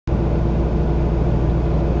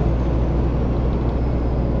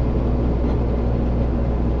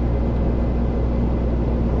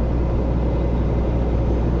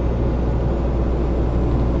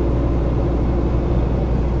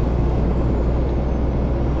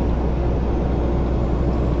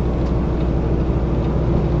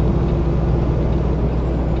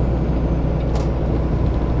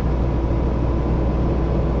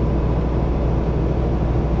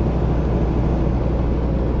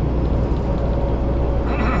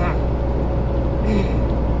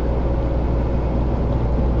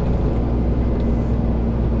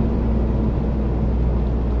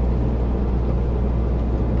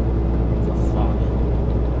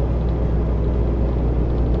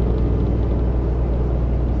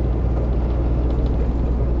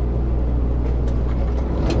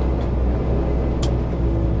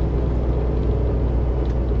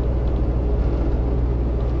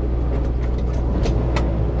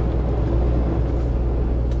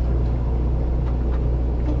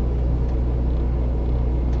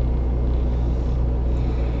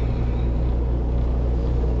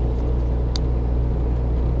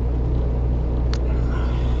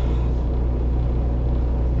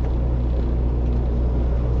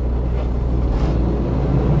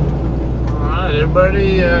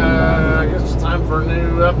everybody. I guess it's time for a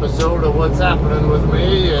new episode of What's Happening with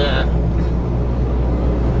Me.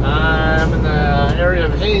 I'm in the area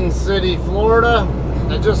of Haines City, Florida.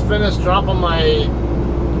 I just finished dropping my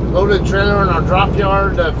loaded trailer in our drop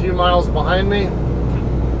yard a few miles behind me.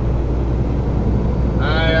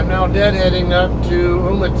 I am now deadheading up to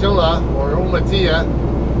Umatilla, or Umatilla,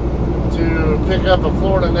 to pick up a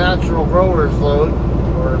Florida Natural Growers load,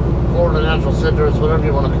 or Florida Natural Citrus, whatever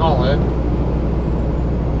you want to call it.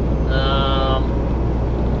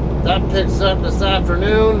 That picks up this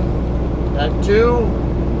afternoon at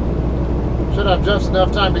 2. Should have just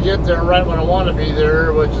enough time to get there right when I want to be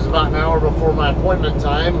there, which is about an hour before my appointment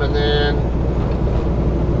time. And then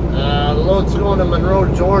the load's going to Monroe,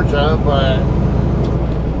 Georgia, but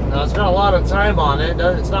it's got a lot of time on it.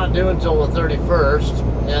 It's not due until the 31st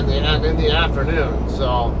and in the afternoon.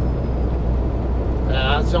 So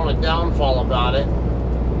that's the only downfall about it.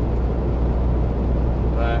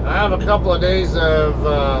 But I have a couple of days of,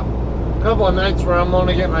 a couple of nights where I'm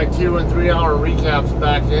only getting like 2 and 3 hour recaps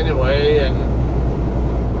back anyway, and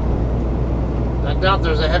I doubt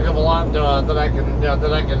there's a heck of a lot that I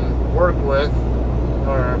can work with,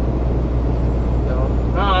 or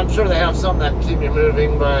I'm sure they have something that can keep me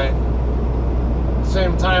moving, but at the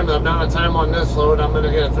same time, the amount of time on this load, I'm going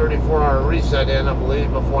to get a 34-hour reset in, I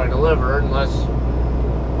believe, before I deliver, unless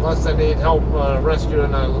I need help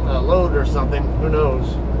rescuing a load or something. Who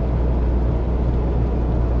knows?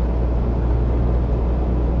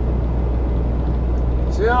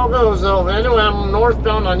 See how it goes, though. Anyway, I'm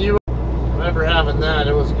northbound on U. Remember having that?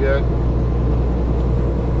 It was good.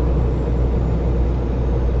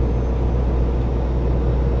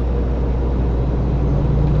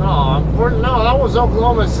 No, that was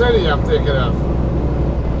Oklahoma City I'm thinking of.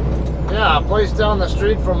 Yeah, a place down the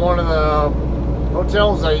street from one of the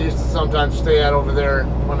hotels I used to sometimes stay at over there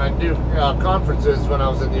when I do conferences when I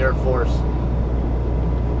was in the Air Force.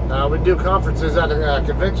 We'd do conferences at a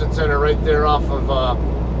convention center right there off of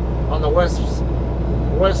on the west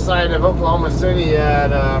side of Oklahoma City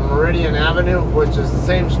at Meridian Avenue, which is the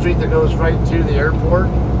same street that goes right to the airport.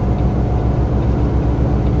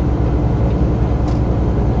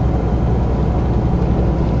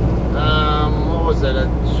 What was it?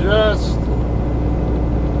 Just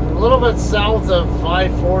a little bit south of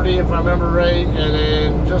 540, if I remember right, and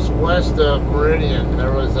then just west of Meridian,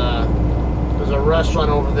 there's a restaurant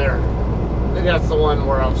over there. I think that's the one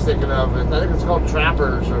where I was thinking of. I think it's called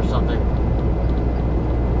Trappers or something.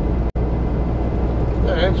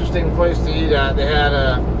 Yeah, interesting place to eat at. They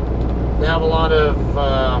have a lot of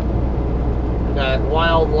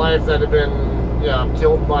wildlife that have been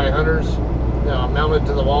killed by hunters, mounted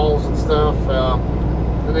to the walls and stuff.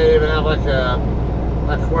 And they even have like an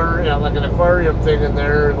aquarium thing in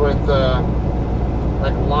there with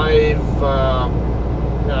like live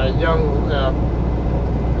young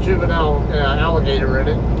juvenile alligator in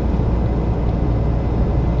it.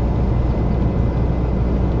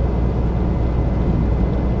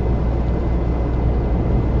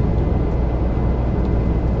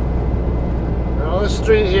 This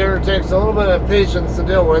street here takes a little bit of patience to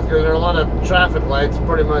deal with because there are a lot of traffic lights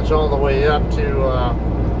pretty much all the way up to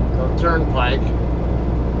the turnpike.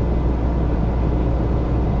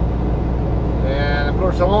 And of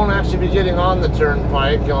course I won't actually be getting on the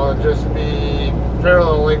turnpike. I'll just be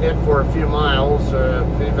paralleling it for a few miles,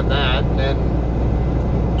 if even that, and then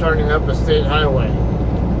turning up a state highway.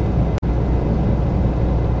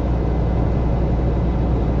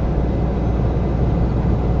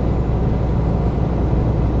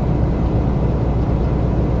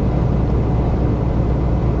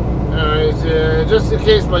 Just in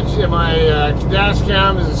case my dash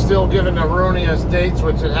cam is still giving erroneous dates,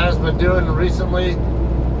 which it has been doing recently.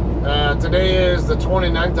 Today is the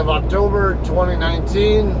 29th of October,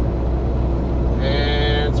 2019,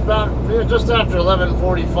 and it's about just after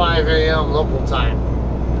 11:45 a.m. local time.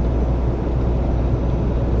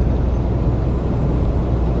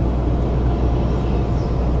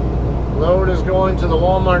 Load is going to the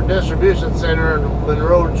Walmart distribution center in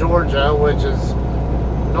Monroe, Georgia, which is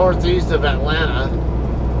northeast of Atlanta.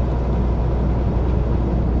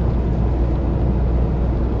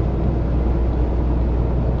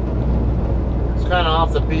 It's kind of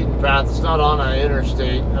off the beaten path. It's not on an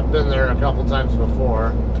interstate. I've been there a couple times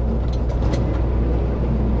before.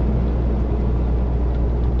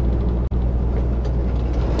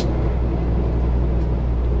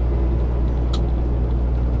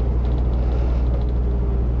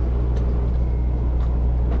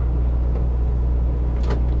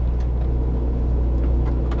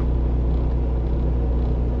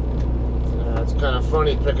 Kind of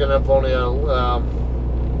funny picking up only a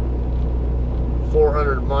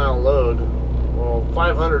 400-mile load. Well,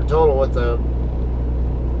 500 total with the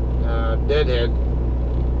deadhead.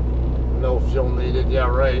 No fuel needed. Yeah,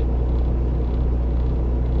 right.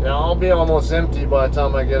 Yeah, I'll be almost empty by the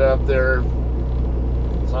time I get up there.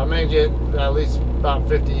 So I may get at least about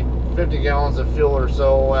 50 gallons of fuel or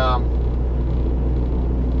so.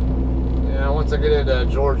 Yeah, once I get into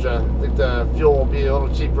Georgia, I think the fuel will be a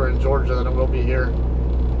little cheaper in Georgia than it will be here.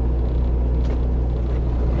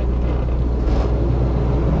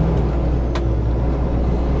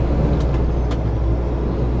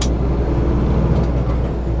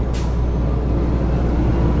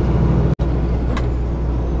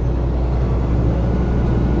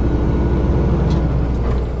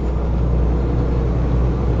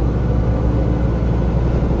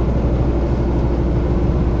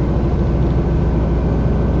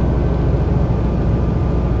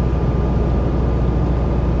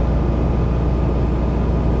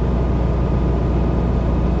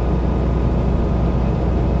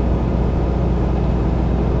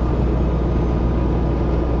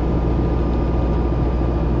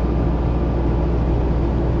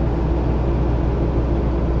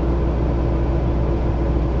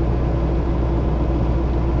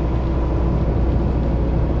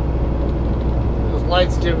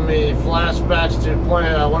 Lights giving me flashbacks to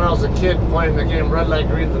playing when I was a kid playing the game Red Light,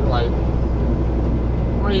 Green Light.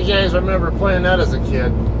 What do you guys remember playing that as a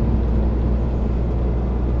kid?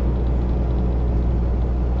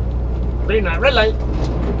 Green light, red light.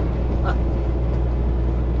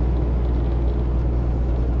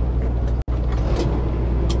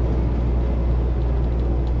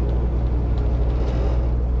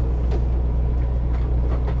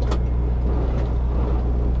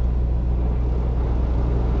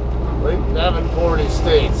 Davenport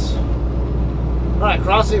Estates. Alright,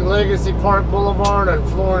 crossing Legacy Park Boulevard and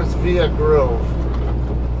Florence Via Grove.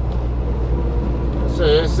 So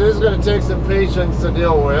this is going to take some patience to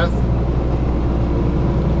deal with.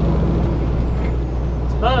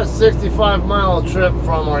 It's about a 65-mile trip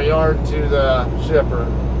from our yard to the shipper.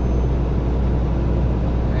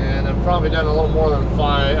 And I've probably done a little more than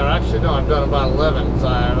 5, or actually no, I've done about 11. So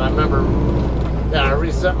I remember, yeah, I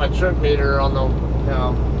reset my trip meter on the, you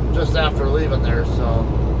know, just after leaving there, so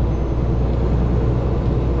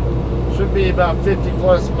should be about 50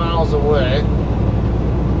 plus miles away.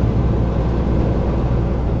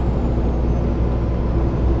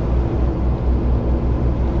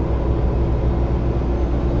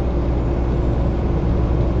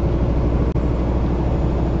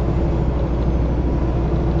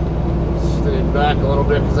 Stay back a little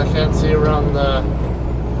bit because I can't see around the,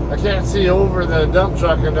 I can't see over the dump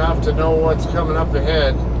truck enough to know what's coming up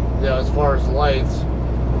ahead. Yeah, as far as lights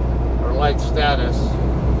or light status.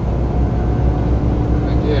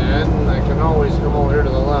 Again, I can always come over here to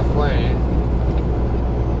the left lane.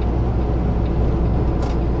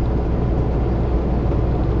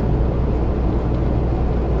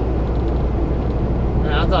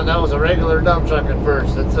 Yeah, I thought that was a regular dump truck at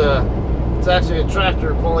first. It's actually a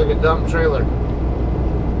tractor pulling a dump trailer.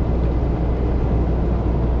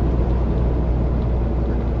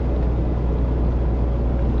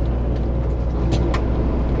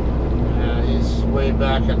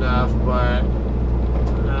 Back enough, but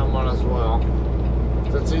I might as well.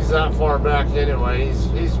 Since he's that far back anyway,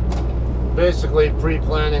 he's basically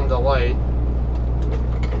pre-planning the light.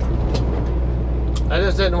 I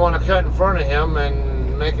just didn't want to cut in front of him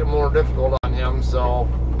and make it more difficult on him, so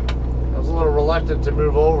I was a little reluctant to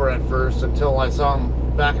move over at first until I saw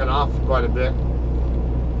him backing off quite a bit.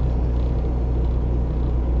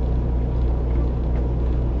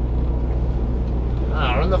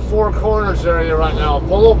 We're in the Four Corners area right now.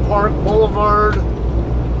 Polo Park Boulevard,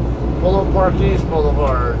 Polo Park East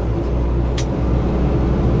Boulevard.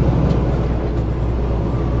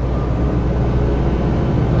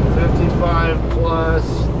 '55 plus,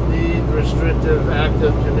 lead restrictive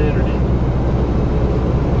active community.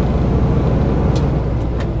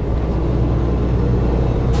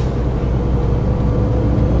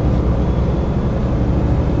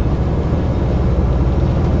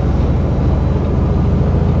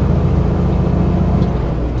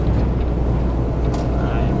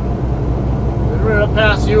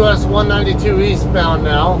 Past US 192 eastbound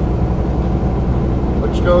now,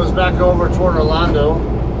 which goes back over toward Orlando.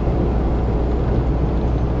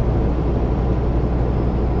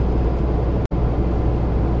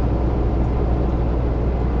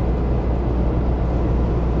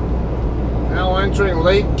 Now entering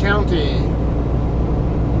Lake County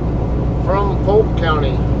from Polk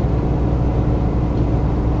County.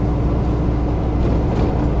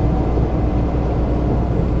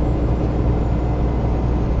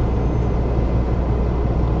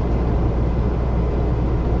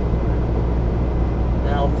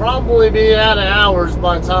 probably be out of hours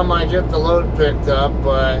by the time I get the load picked up,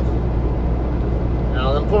 but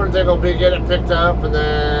the important thing will be get it picked up and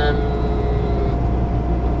then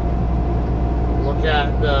look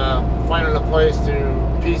at finding a place to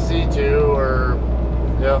PC to, or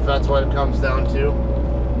if that's what it comes down to.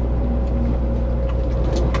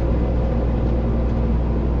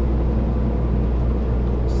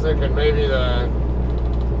 Thinking maybe the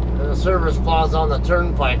service plaza on the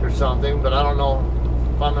turnpike or something, but I don't know if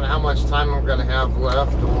how much time I'm gonna have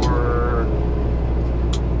left, or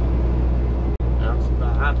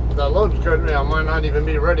the load could, I might not even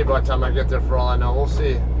be ready by the time I get there, for all I know. We'll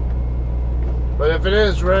see. But if it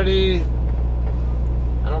is ready,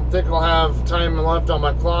 I don't think I'll have time left on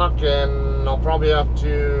my clock, and I'll probably have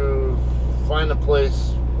to find a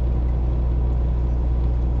place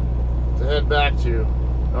to head back to,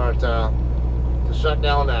 or to shut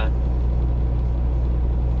down at,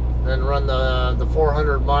 then run the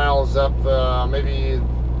 400 miles up maybe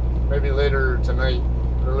later tonight,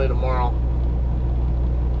 early tomorrow.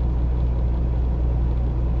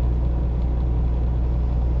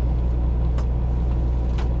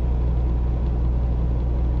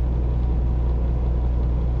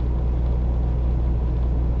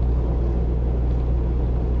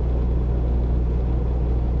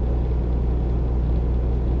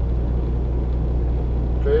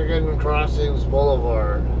 Crossings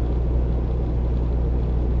Boulevard.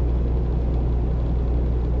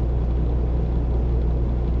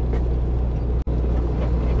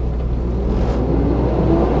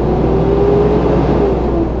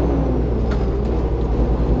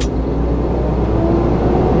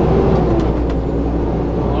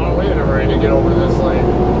 Oh, we had a hurry to get over this lane.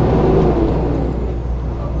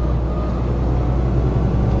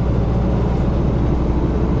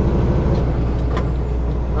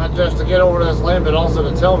 Just to get over this lane, but also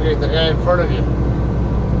to tailgate the guy in front of you.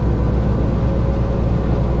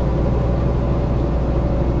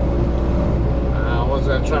 I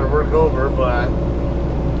wasn't trying to work over, but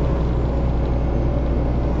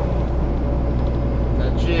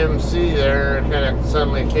that GMC there kind of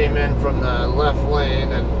suddenly came in from the left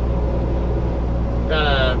lane and got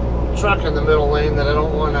a truck in the middle lane that I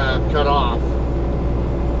don't want to cut off.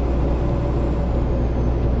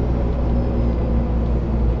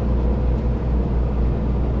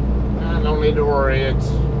 Need to worry. It's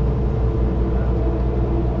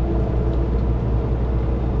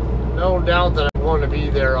no doubt that I'm going to be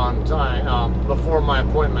there on time, before my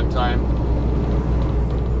appointment time.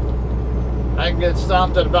 I can get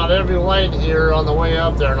stopped at about every light here on the way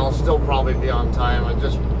up there, and I'll still probably be on time. I'm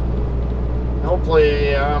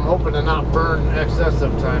hoping to not burn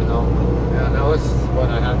excessive time though. Yeah, no, this is what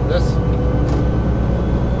I have.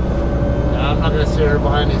 I'm not going to sit here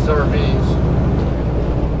behind these RVs.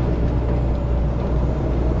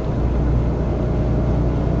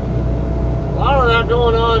 A lot of that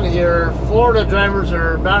going on here. Florida drivers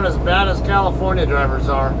are about as bad as California drivers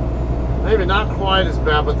are. Maybe not quite as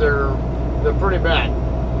bad, but they're pretty bad.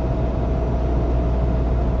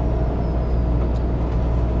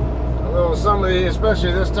 Although some of these,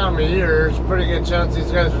 especially this time of year, it's a pretty good chance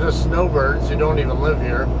these guys are just snowbirds who don't even live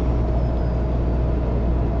here.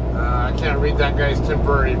 I can't read that guy's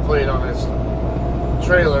temporary plate on his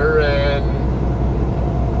trailer, and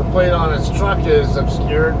the plate on his truck is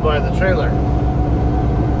obscured by the trailer.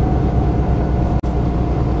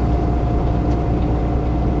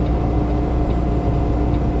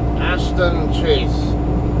 Ashton Chase.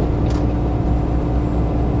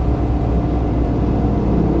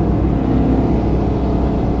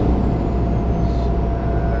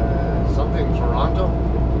 Something Toronto?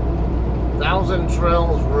 Thousand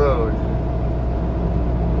Trails Road.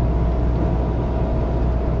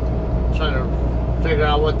 Trying to figure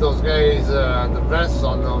out what those guys, the vests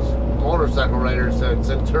on those motorcycle riders said.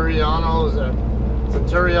 Centurions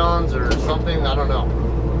or something, I don't know.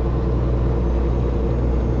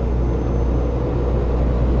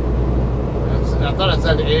 I thought it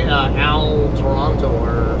said Al Toronto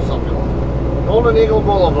or something. Golden Eagle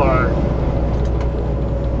Boulevard.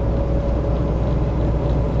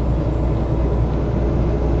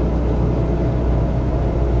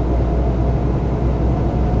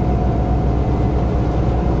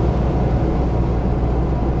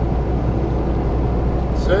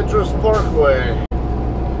 Citrus Parkway.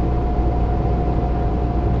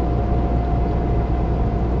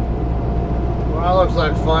 Well, that looks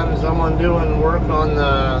like fun. Someone doing work on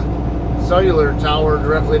the cellular tower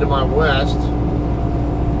directly to my west.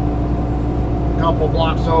 A couple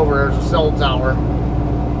blocks over, there's a cell tower.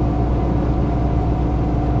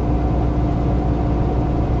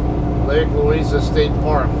 Lake Louisa State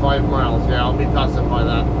Park, 5 miles. Yeah, I'll be passing by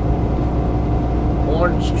that.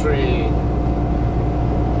 Orange tree.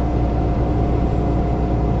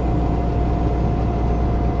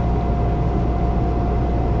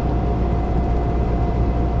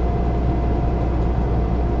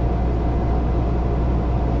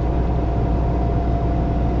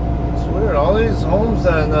 It's weird. All these homes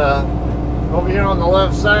and over here on the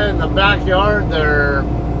left side in the backyard, their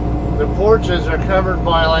porches are covered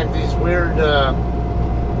by like these weird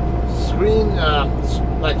screen,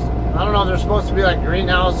 like, I don't know, they're supposed to be like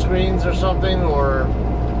greenhouse screens or something, or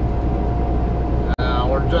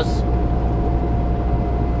just,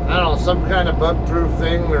 I don't know, some kind of bug-proof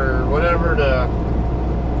thing or whatever to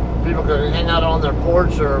people can hang out on their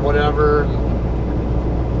porch or whatever,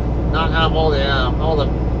 and not have all the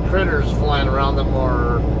critters flying around them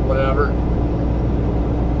or whatever.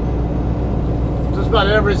 Just about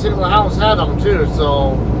every single house had them too,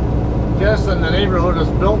 so I'm guessing the neighborhood is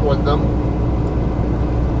built with them.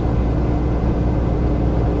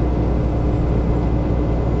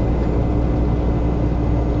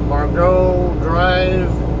 Margot Drive,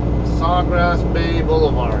 Sawgrass Bay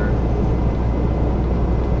Boulevard.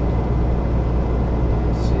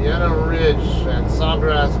 Sienna Ridge and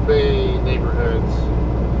Sawgrass Bay neighborhoods.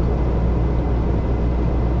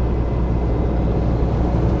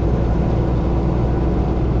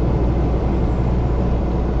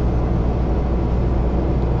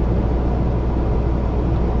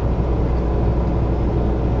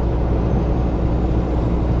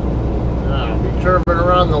 Curving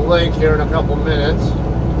around the lake here in a couple minutes.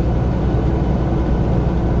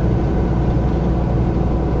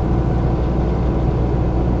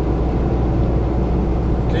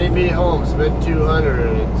 KB Homes,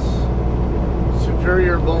 mid-200s.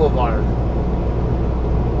 Superior Boulevard.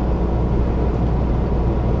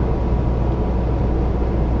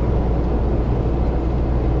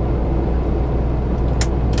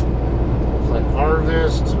 It's like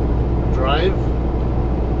Harvest Drive.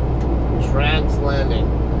 Trans Landing.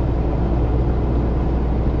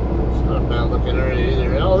 It's not a bad looking area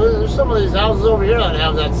either. Oh, there's some of these houses over here that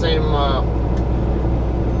have that same,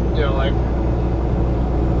 you know, like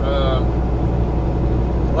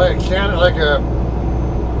a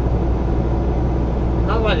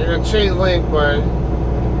not like a chain link, but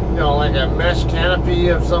you know, like a mesh canopy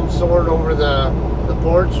of some sort over the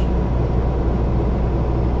porch.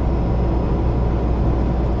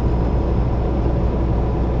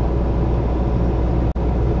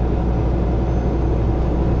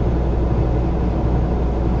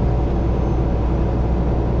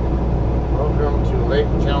 Lake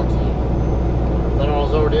County. I thought I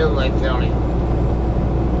was already in Lake County.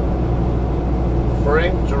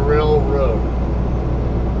 Frank Jarrell Road.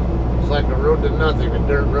 It's like a road to nothing, a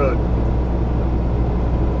dirt road.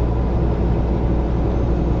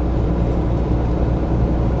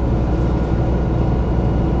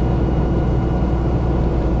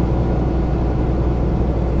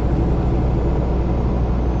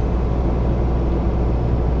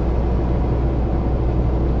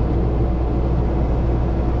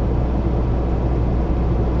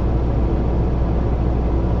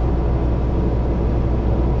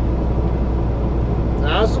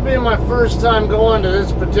 This will be my first time going to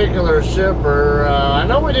this particular shipper. I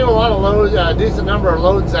know we do a lot of loads, a decent number of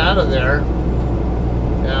loads out of there.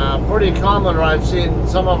 Pretty common, or I've seen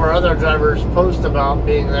some of our other drivers post about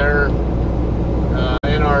being there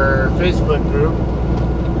in our Facebook group.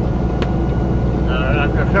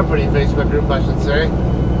 Our company Facebook group, I should say.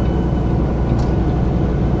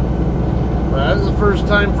 But this is the first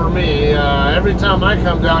time for me. Every time I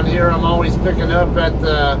come down here, I'm always picking up at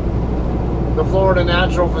the Florida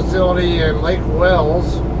Natural Facility in Lake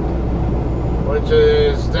Wells, which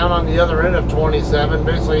is down on the other end of 27.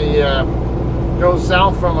 Basically goes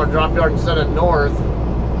south from our drop yard instead of north,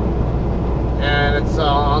 and it's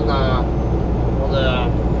on the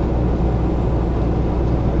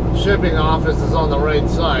shipping office is on the right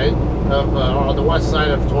side of or the west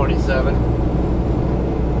side of 27.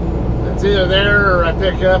 It's either there or I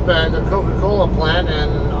pick up at the Coca-Cola plant in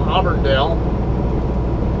Auburndale.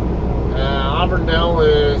 Auburndale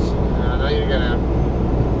is, now you're gonna,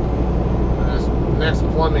 this next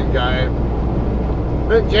plumbing guy,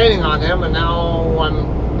 been gaining on him, and now I'm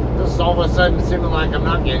just all of a sudden seeming like I'm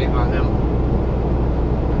not gaining on him.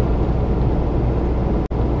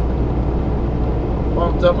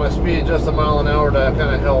 Bumped up my speed just a mile an hour to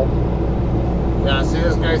kind of help. Yeah, see,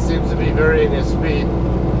 this guy seems to be varying his speed.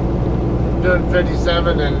 I'm doing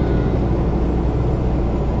 57 and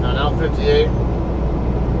now 58.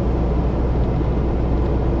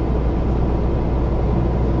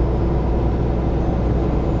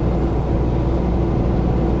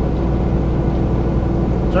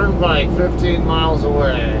 Turnpike, 15 miles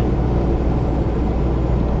away.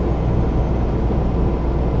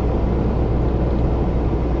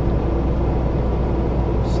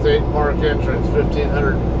 State Park entrance,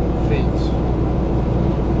 1,500 feet.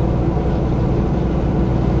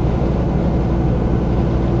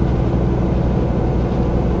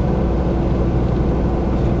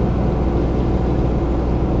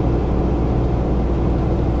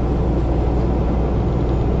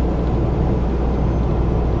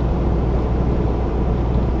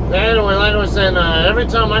 Anyway, like I was saying, every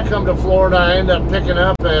time I come to Florida, I end up picking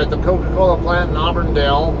up at the Coca-Cola plant in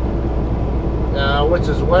Auburndale, which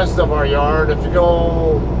is west of our yard. If you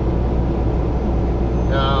go,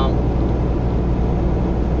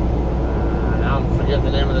 I'm forgetting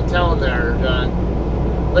the name of the town there,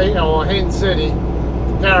 Haines City.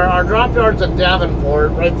 Yeah, our drop yard's in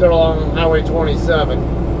Davenport, right there along Highway 27.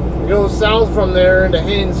 You go south from there into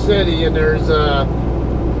Haines City, and there's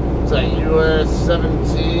it's like US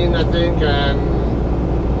 17, I think, and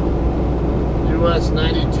US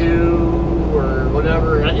 92 or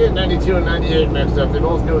whatever. I get 92 and 98 mixed up. They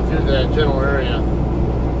both go through that general area.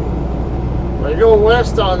 But you go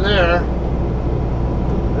west on there,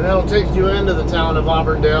 and that'll take you into the town of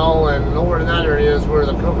Auburndale, and over in that area is where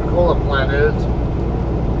the Coca-Cola plant is.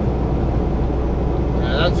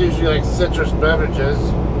 Yeah, that's usually like citrus beverages.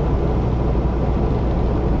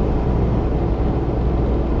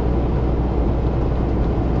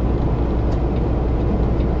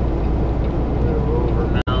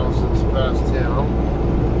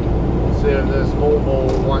 See if this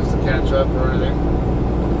Volvo wants to catch up or anything.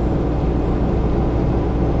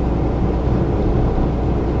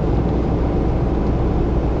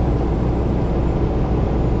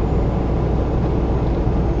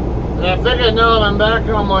 And I figured now that I'm back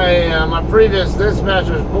on my my previous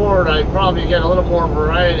dispatcher's board, I'd probably get a little more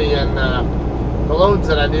variety in the loads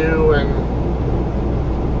that I do, and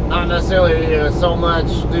not necessarily so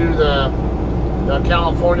much do the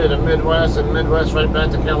California to Midwest and Midwest right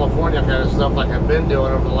back to California kind of stuff like I've been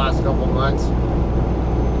doing over the last couple months.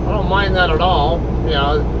 I don't mind that at all. You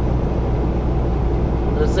know,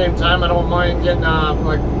 at the same time, I don't mind getting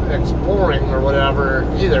like exploring or whatever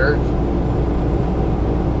either.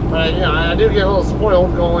 But you know, I do get a little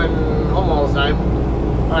spoiled going home all the time.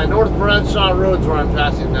 North Bradshaw Road's where I'm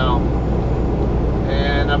passing now,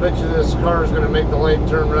 and I bet you this car is going to make the light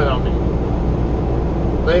turn red on me.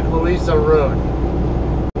 Lake Louisa Road.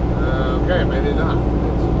 Okay, maybe not.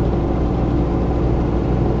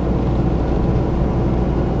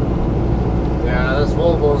 Yeah, this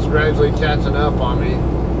Volvo is gradually catching up on me.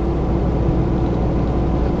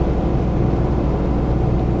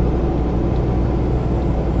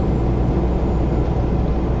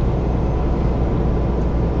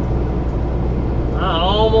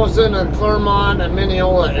 Almost in the Clermont and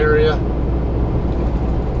Mineola area.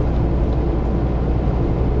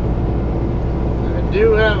 I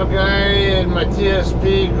do have a guy in my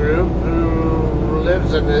TSP group who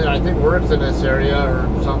lives in this, I think works in this area or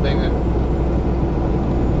something, and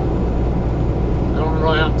I don't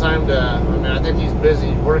really have time to, I mean, I think he's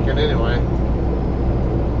busy working anyway.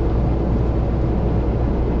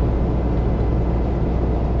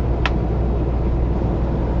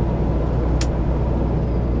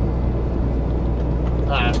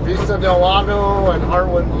 Vista Del Lago and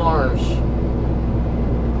Hartwood Marsh.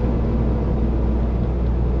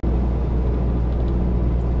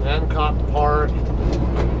 Hancock Park,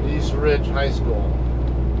 East Ridge High School.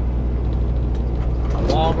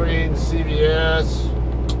 Walgreens, CVS,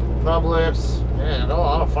 Publix. Man, a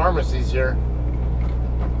lot of pharmacies here.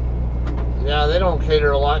 Yeah, they don't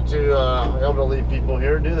cater a lot to elderly people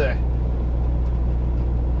here, do they?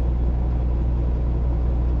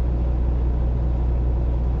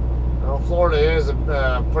 Well, Florida is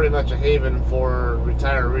pretty much a haven for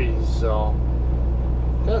retirees, so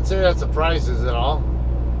can't say that surprises at all.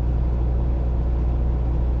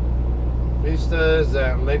 Vistas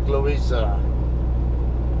at Lake Louisa.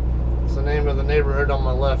 It's the name of the neighborhood on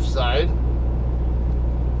my left side.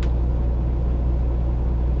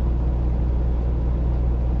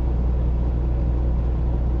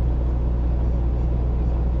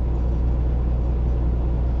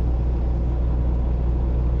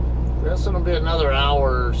 Guess it'll be another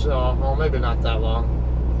hour or so. Well, maybe not that long.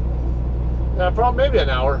 Yeah, probably maybe an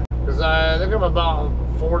hour, because I think I'm about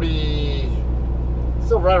 40.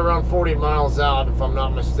 Still right around 40 miles out, if I'm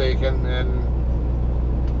not mistaken, and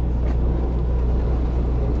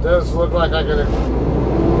it does look like I could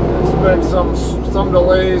expect some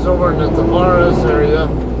delays over in the Tavares area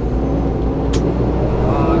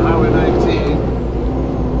on Highway 19.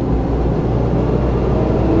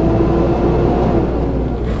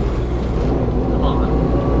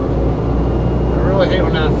 hate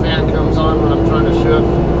when that fan comes on when I'm trying to shift.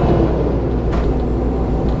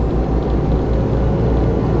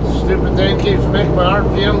 Stupid thing keeps making my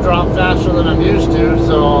RPM drop faster than I'm used to,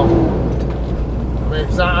 so I mean,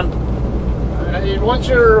 'cause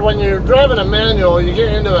when you're driving a manual, you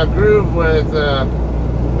get into a groove with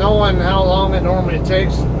knowing how long it normally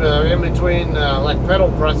takes in between like pedal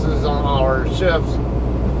presses on our shifts.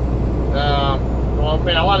 Well, I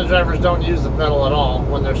mean, a lot of drivers don't use the pedal at all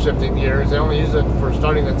when they're shifting gears. They only use it for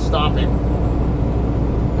starting and stopping.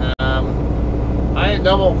 I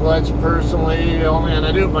double clutch personally, and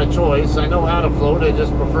I do it by choice. I know how to float, I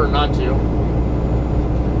just prefer not to.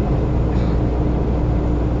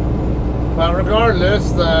 But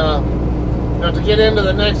regardless, to get into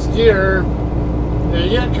the next gear, you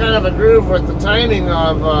get kind of a groove with the timing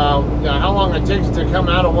of how long it takes to come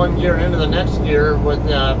out of one gear into the next gear with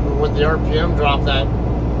the RPM drop that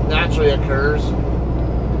naturally occurs.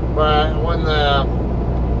 But when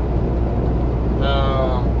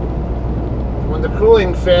the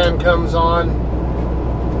cooling fan comes on,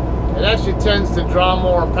 it actually tends to draw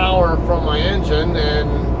more power from my engine and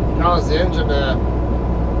cause the engine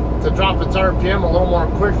to drop its RPM a little more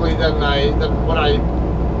quickly than what I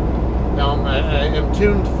am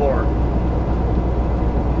tuned for.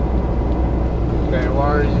 Okay, why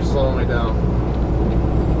are you slowing me down?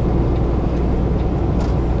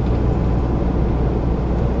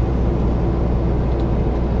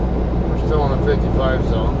 We're still in the 55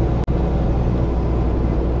 zone.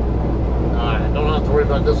 Alright, don't have to worry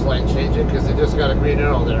about this light changing because they just got a green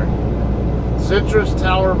arrow there. Citrus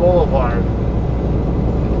Tower Boulevard.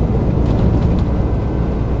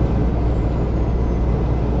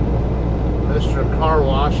 Mr. Car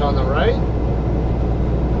Wash on the right.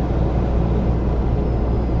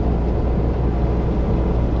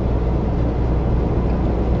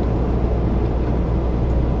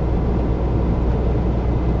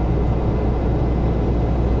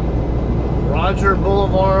 Roger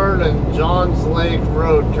Boulevard and Johns Lake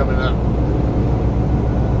Road coming up.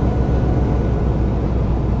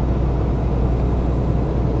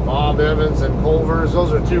 Bob Evans and Culver's.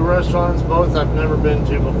 Those are two restaurants, both I've never been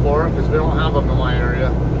to before because we don't have them in my area.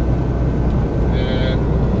 And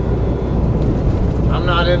I'm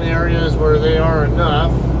not in areas where they are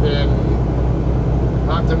enough. And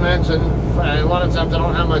not to mention, a lot of times I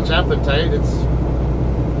don't have much appetite. I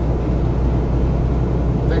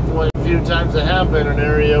think the few times I have been in an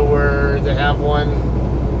area where they have one,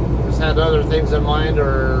 just had other things in mind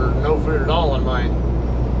or no food at all in mind.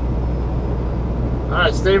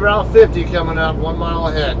 Alright, State Route 50 coming up 1 mile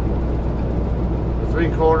ahead.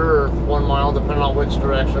 3/4 or 1 mile, depending on which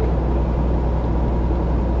direction.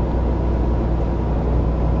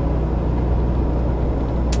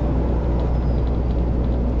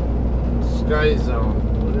 Sky Zone,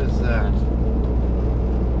 what is that?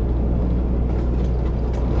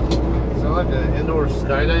 Is that like an indoor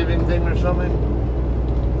skydiving thing or something?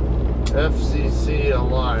 FCC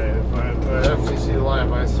Alive. FCC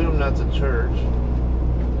Live, I assume that's a church.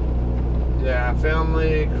 Yeah,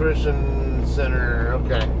 Family Christian Center.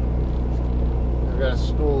 Okay. They've got a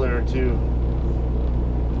school there too.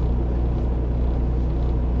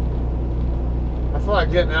 I feel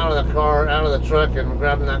like getting out of the car, out of the truck, and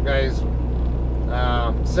grabbing that guy's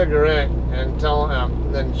cigarette and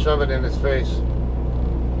then shove it in his face.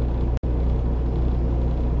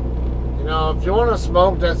 You know, if you want to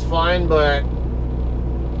smoke, that's fine, but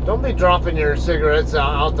don't be dropping your cigarettes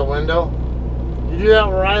out the window. You do that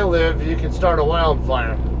where I live, you can start a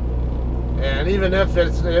wildfire. And even if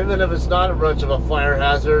it's not much of a fire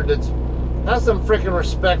hazard, have some freaking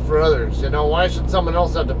respect for others. You know, why should someone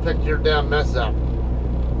else have to pick your damn mess up?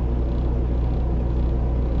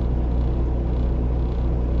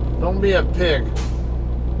 Don't be a pig.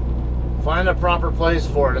 Find a proper place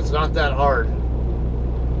for it. It's not that hard.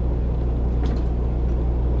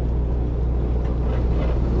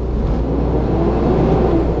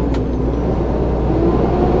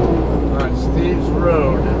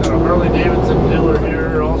 Road. Got a Harley Davidson dealer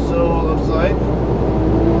here also, looks like.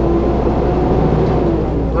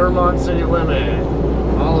 Clermont City Limit.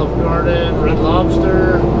 Olive Garden, Red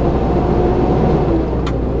Lobster.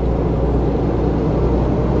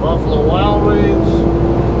 Buffalo Wild Wings.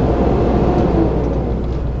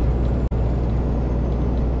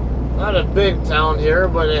 Not a big town here,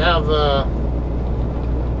 but they have at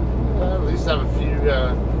least have a few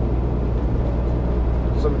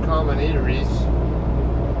some common eateries.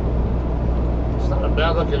 Not a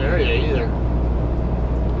bad looking area either.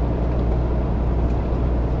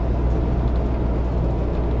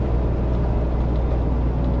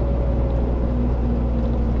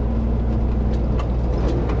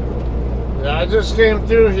 Yeah, just came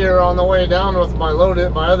through here on the way down with my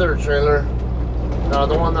my other trailer,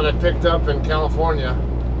 the one that I picked up in California.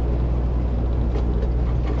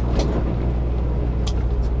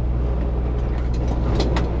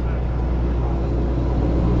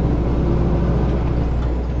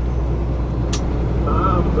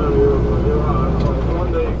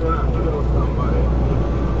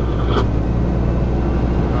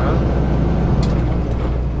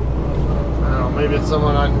 Maybe it's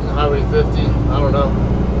someone on Highway 50. I don't know.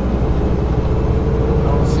 I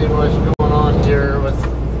don't see much going on here with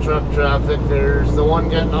truck traffic. There's the one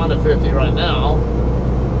getting onto 50 right now.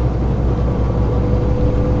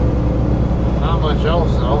 Not much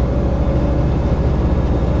else though.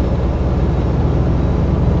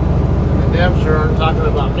 And damn sure aren't talking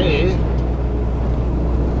about me.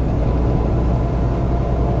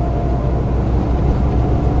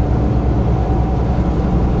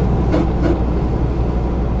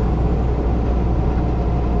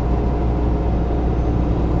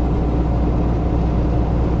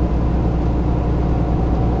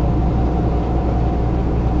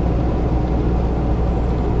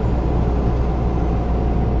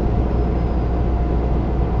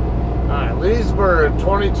 Leesburg,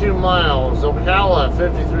 22 miles. Ocala,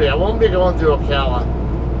 53. I won't be going through Ocala.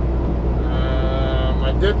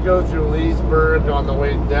 I did go through Leesburg on the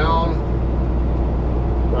way down,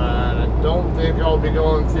 but I don't think I'll be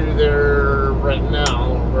going through there right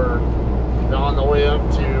now. We're on the way up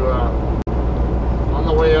to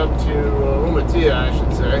Umatilla, I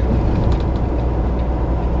should say.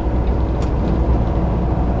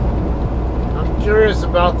 I'm curious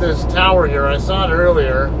about this tower here. I saw it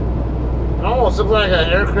earlier. It almost looks like an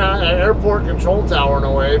airport control tower in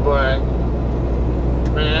a way, but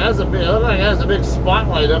man, it looks like it has a big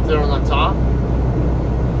spotlight up there on the top.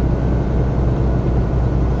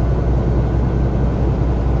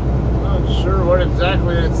 Not sure what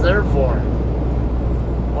exactly it's there for.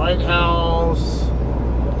 White House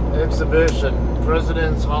exhibition,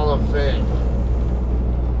 President's Hall of Fame.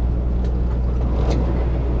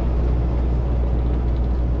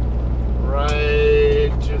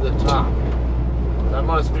 Right to the top. That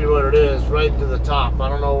must be what it is, right to the top. I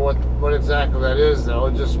don't know what exactly that is though.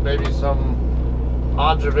 Just maybe some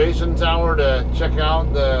observation tower to check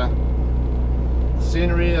out the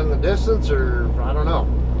scenery in the distance, or I don't know.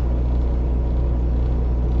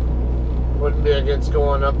 Wouldn't be against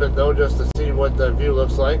going up it though, just to see what the view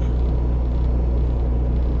looks like.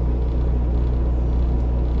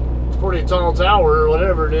 It's a pretty tall tower,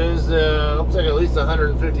 whatever it is. Looks like at least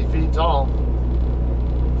 150 feet tall.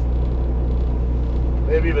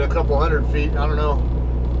 Maybe even a couple hundred feet, I don't know.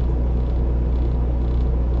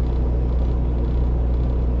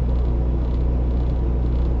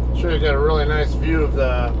 Sure, you got a really nice view of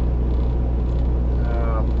the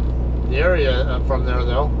area from there,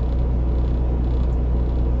 though.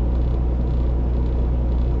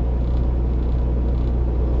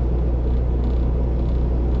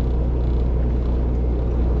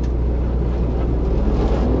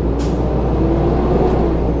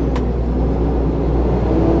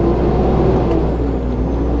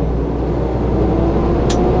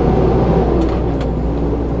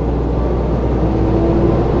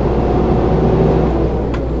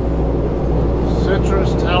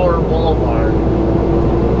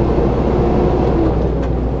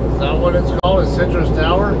 Citrus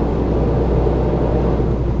Tower.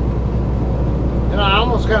 You know, I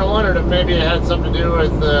almost kind of wondered if maybe it had something to do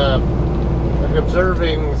with like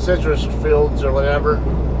observing citrus fields or whatever.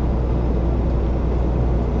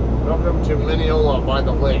 Welcome to Mineola by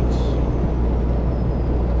the lakes.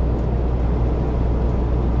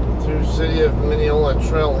 To City of Mineola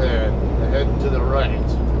trailhead, ahead to the right.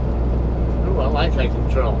 Ooh, I like hiking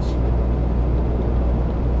trails.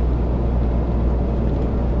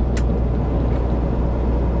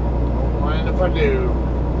 If I do.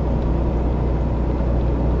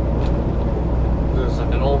 Is this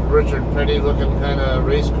like an old Richard Petty looking kind of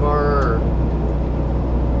race car? Or,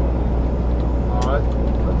 oh, it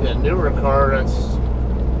could be a newer car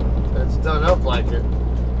that's done up like it.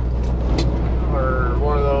 Or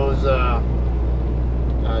one of those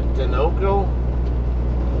Dinoco.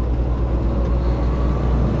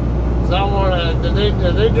 Is that one? Are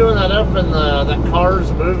they doing that up in that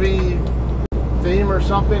Cars movie theme or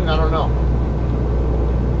something? I don't know.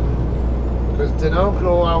 Because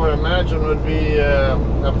Dinoco, I would imagine, would be a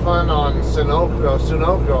pun on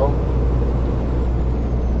Sunoco.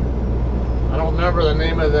 I don't remember the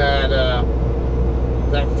name of that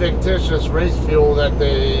fictitious race fuel that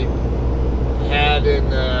they had in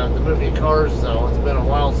the movie Cars, though. It's been a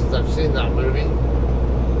while since I've seen that movie.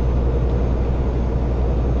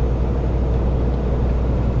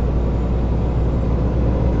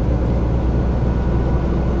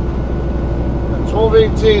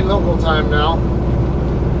 12:18 local time now.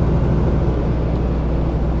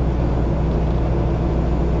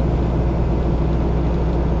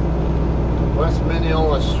 West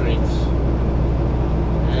Mineola Streets.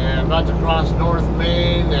 And about to cross North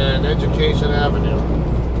Main and Education Avenue.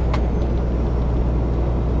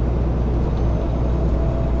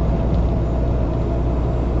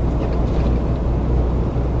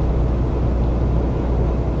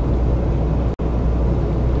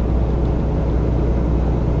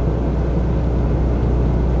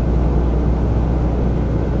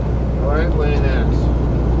 Right lane ends.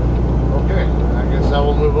 Okay, I guess I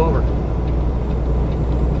will move over.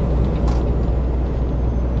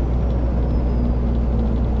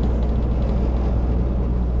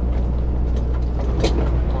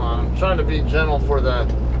 Trying to be gentle for the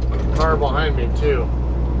car behind me too.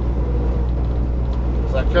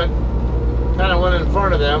 So I kind of went in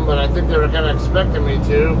front of them, but I think they were kind of expecting me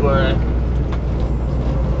to, but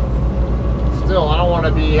still, I don't want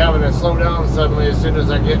to be having to slow down suddenly as soon as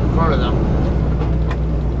I get in front of them.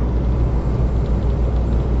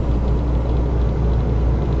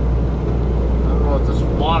 I don't know what this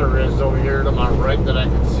water is over here to my right that I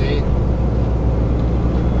can see.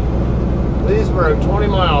 Leesburg, 20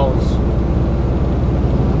 miles.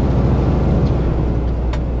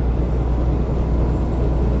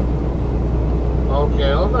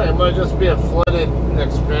 Okay, looks like it might just be a flooded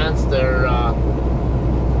expanse there.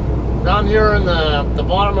 Down here in the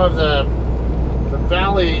bottom of the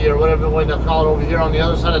valley, or whatever way they'll call it over here on the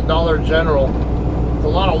other side of Dollar General, there's a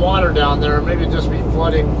lot of water down there. Maybe just be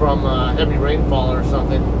flooding from heavy rainfall or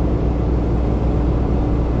something.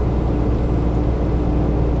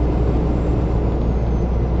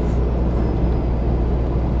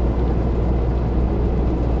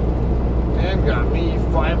 Got me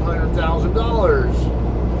 $500,000.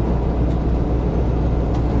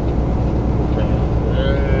 Okay,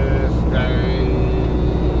 this guy,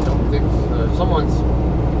 don't think someone's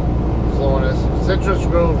slowing us. Citrus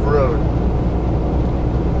Grove Road.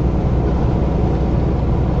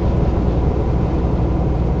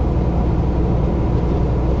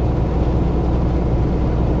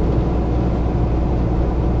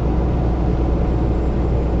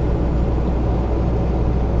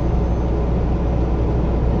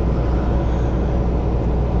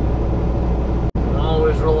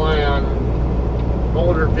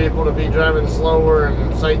 People to be driving slower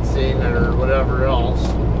and sightseeing or whatever else.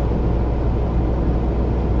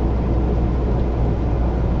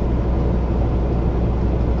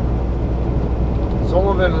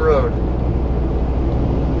 Sullivan Road.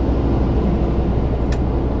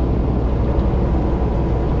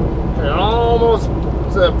 Okay, almost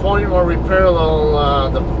to the point where we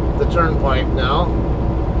parallel the turnpike now.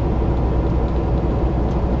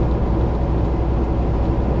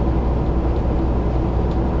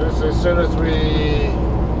 As soon as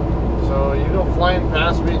so you go flying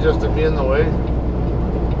past me just to be in the way.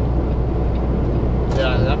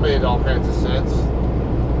 Yeah, that made all kinds of sense.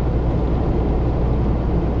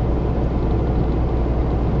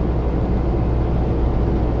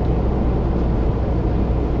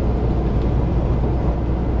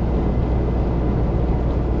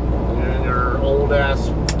 You and your old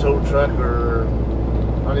ass tow truck, or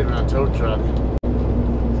not even a tow truck,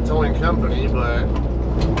 towing company, but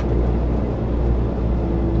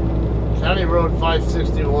County Road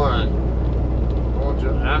 561, going to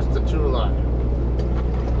Astatula.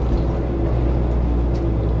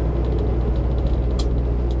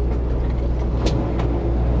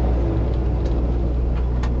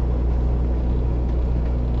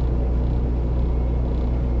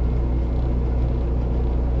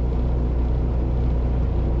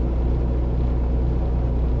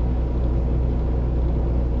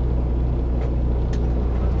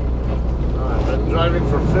 Driving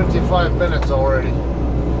for 55 minutes already.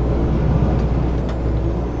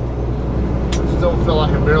 I still feel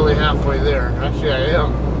like I'm barely halfway there. Actually, I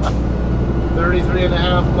am. 33 and a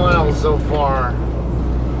half miles so far.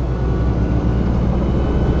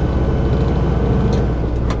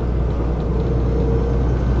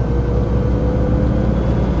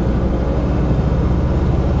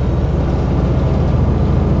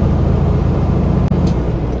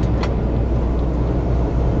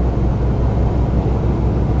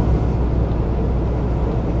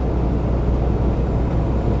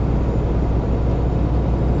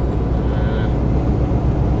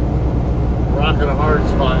 In a hard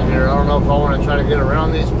spot here. I don't know if I want to try to get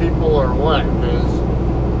around these people or what, because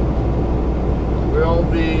we'll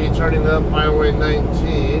be turning up Highway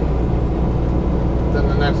 19 within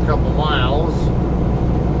the next couple miles.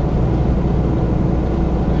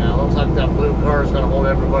 Yeah, it looks like that blue car is going to hold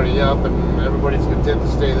everybody everybody up, and everybody's content to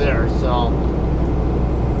stay there. So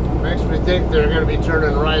makes me think they're going to be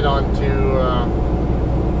turning right onto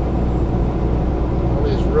all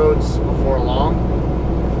these roads before long.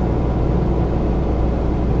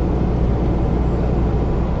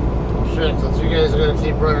 Well, shit, since you guys are going to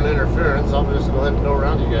keep running interference, I'll just go ahead and go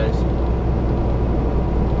around you guys.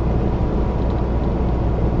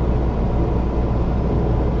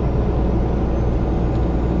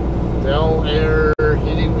 Dell air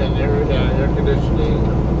heating and air conditioning.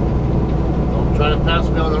 Don't try to pass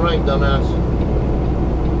me on the right, dumbass.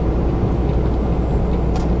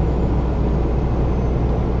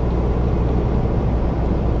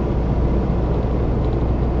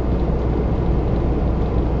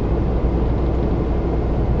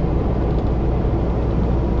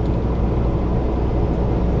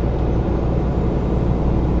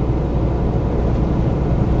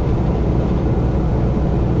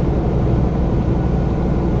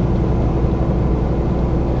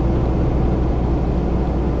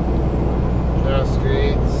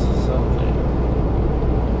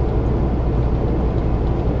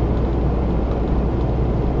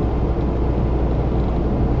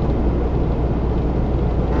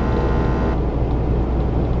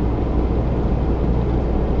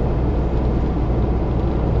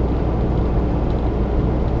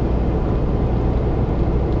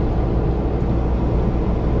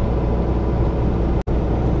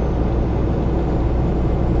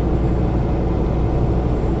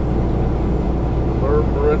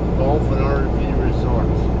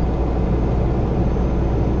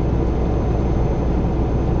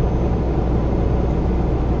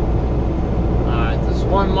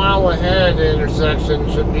 Ahead intersection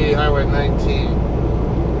should be Highway 19.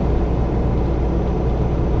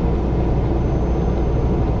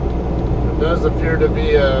 There does appear to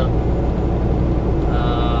be a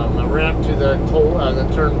ramp to the the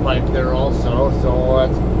turnpike there also, so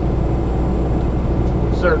that's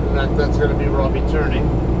certain that that's going to be where I'll be turning.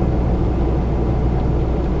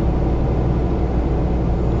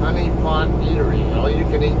 Honey Pot Eatery, all you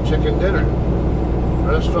can eat chicken dinner.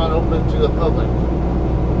 Restaurant open to the public.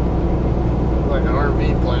 Like an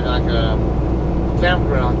RV place, like a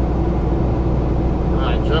campground.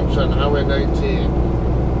 Alright, junction Highway 19.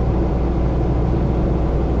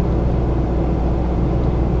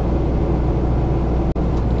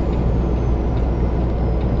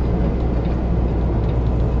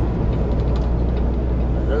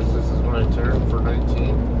 I guess this is when I turn for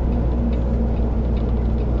 19.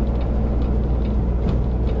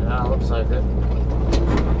 Yeah, looks like it.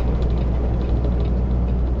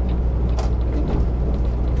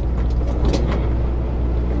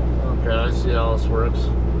 See how this works.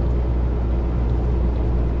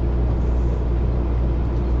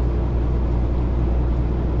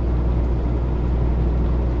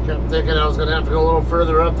 Kept thinking I was going to have to go a little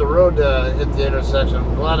further up the road to hit the intersection.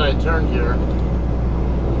 I'm glad I turned here.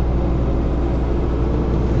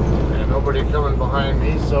 And nobody coming behind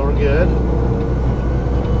me, so we're good.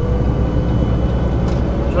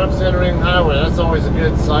 Trucks entering highway, that's always a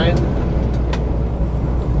good sign.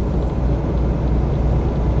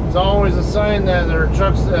 It's always a sign that there are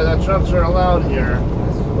trucks are allowed here.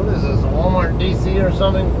 What is this, Walmart DC or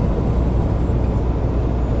something?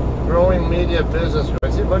 Growing media business. I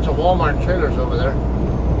see a bunch of Walmart trailers over there.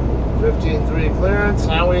 15.3 clearance,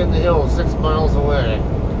 highway in the hills, 6 miles away.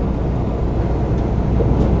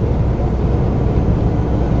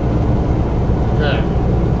 Okay.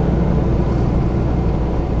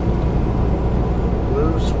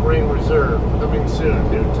 Blue Spring Reserve, coming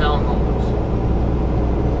soon, new townhomes.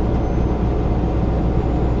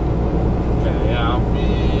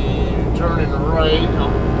 Turning right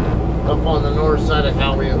up on the north side of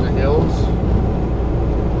Howie in the Hills.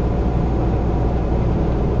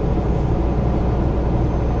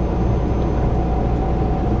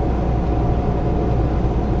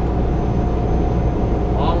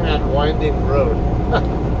 Long and Winding Road.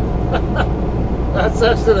 That's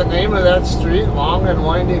actually the name of that street, Long and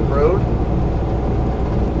Winding Road.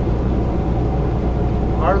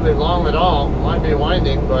 Hardly long at all. Might be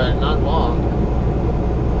winding, but not long.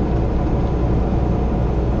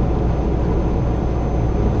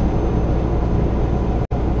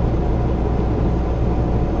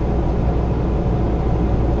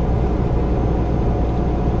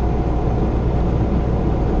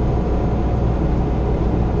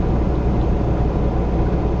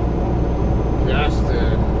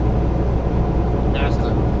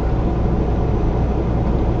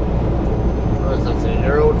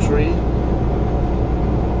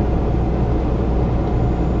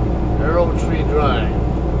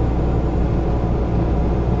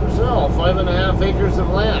 sell 5.5 acres of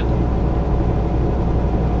land.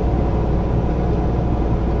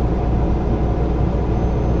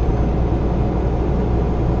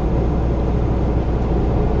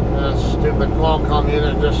 That stupid Qualcomm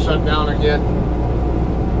unit just shut down again.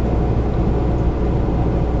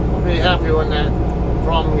 I'll be happy when that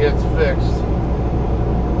problem gets fixed.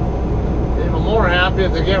 Even more happy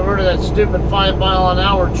if they get rid of that stupid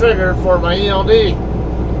 5-mile-an-hour trigger for my ELD.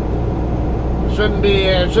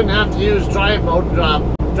 Shouldn't have to use drive mode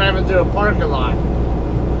driving through a parking lot.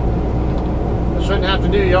 I shouldn't have to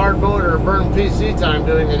do yard mode or burn PC time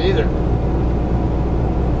doing it either.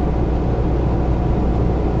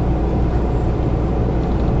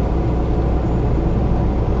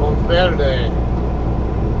 Monteverde.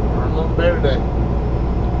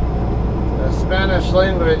 The Spanish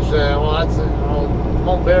language,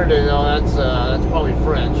 Monteverde, no, that's probably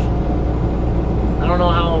French. I don't know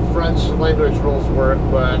how French language rules work,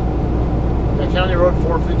 but the County Road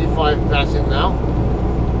 455 passing now.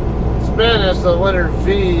 Spanish, the letter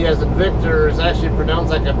V as in Victor is actually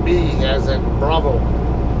pronounced like a B as in Bravo.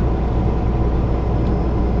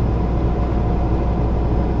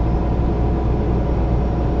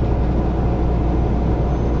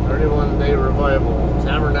 Day revival,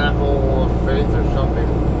 Tabernacle of Faith or something.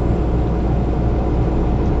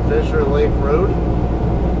 Fisher Lake Road.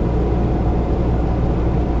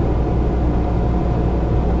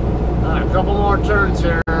 A couple more turns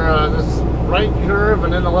here. This right curve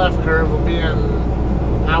and then the left curve will be in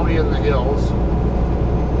Howie in the Hills.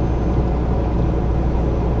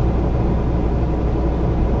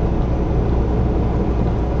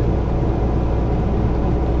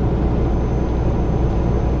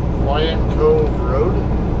 Cove Road.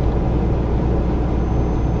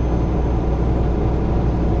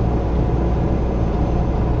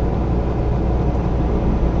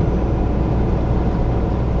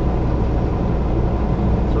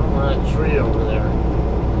 Some tree over there.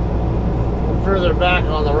 Further back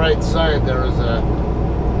on the right side, there was a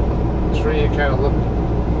tree. It kind of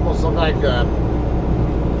almost looked like it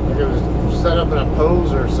was set up in a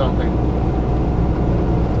pose or something.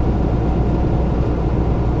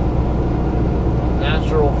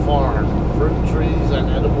 Natural farm, fruit trees and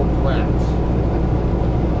edible plants.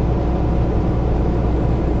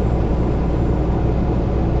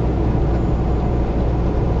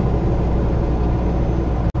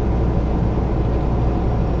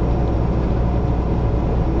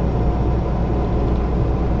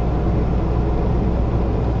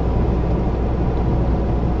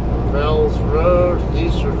 Ravells Road,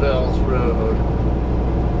 East Ravells Road.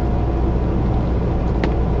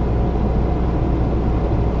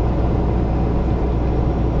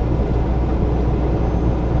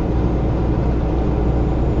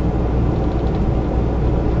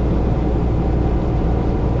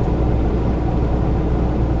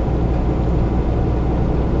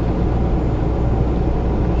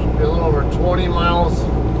 Should be a little over 20 miles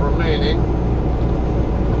remaining.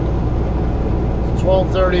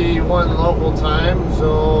 12:31 local time,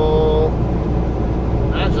 so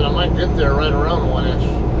imagine I might get there right around 1-ish.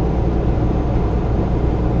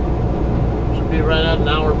 Should be right at an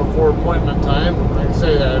hour before appointment time. I can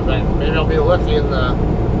say that, but maybe I'll be lucky and the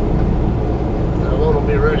load will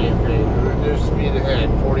be ready. Okay, reduce speed ahead,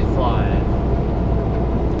 45.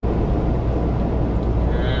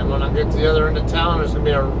 And when I get to the other end of town, there's going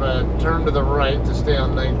to be a turn to the right to stay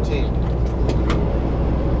on 19.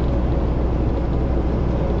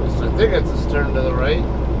 I think it's a turn to the right.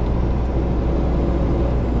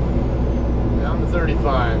 Down to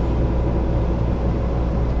 35.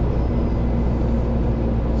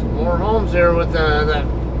 Some more homes here with that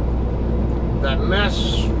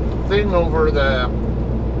mesh thing over the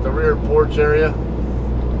rear porch area.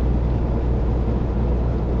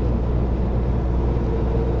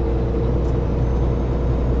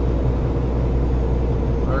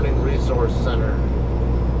 Learning Resource Center.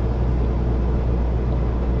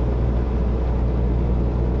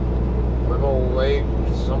 Lake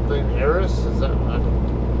something Harris, is that? I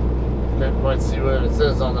can't quite see what it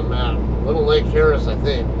says on the map. Little Lake Harris, I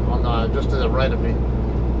think, on the just to the right of me.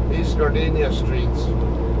 East Gardenia Streets,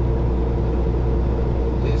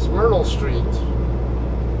 East Myrtle Street.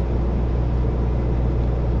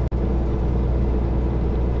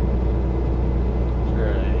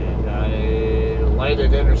 Okay, got a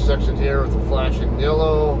lighted intersection here with a flashing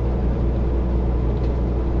yellow.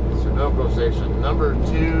 Sunoco Station, number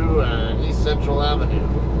 2 and East Central Avenue.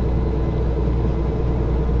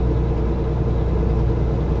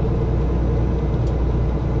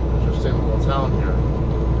 Interesting little town here.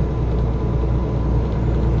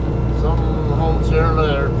 Some homes here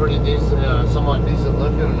that are pretty decent, somewhat decent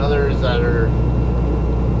looking, and others that are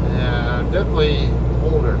definitely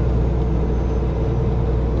older.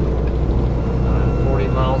 40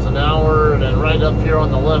 miles an hour, and then right up here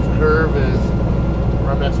on the left curve is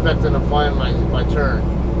where I'm expecting to find my turn.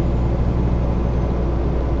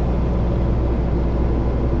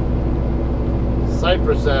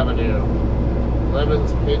 Cypress Avenue,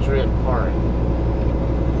 Levin's Patriot Park,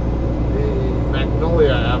 the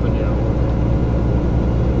Magnolia Avenue.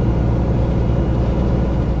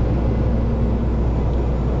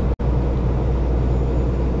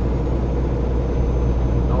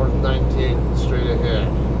 North 19, straight ahead.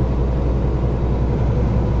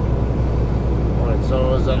 Alright,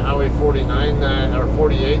 so is that Highway 49 that, or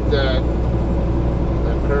 48 that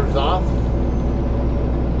curves off?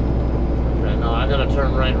 No, I gotta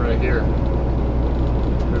turn right here.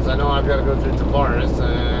 Because I know I've got to go through Tavares,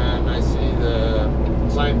 and I see the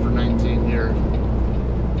sign for 19 here.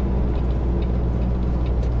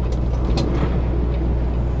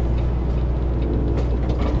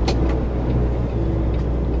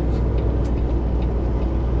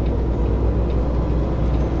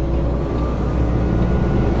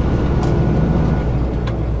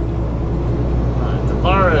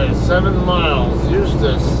 Tavares, 7 miles.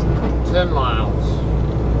 Eustis, 10 miles,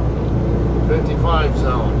 55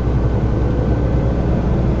 zone.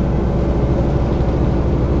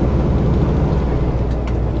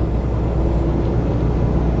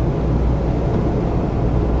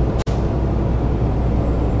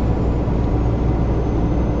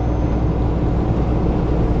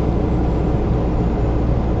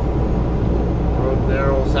 Road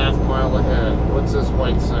narrows half mile ahead. What's this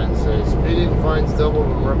white sign say? Speeding fines doubled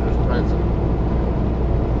when workers present.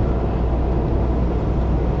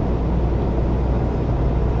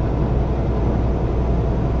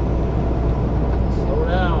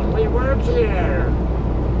 Here.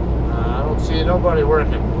 I don't see nobody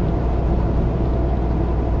working.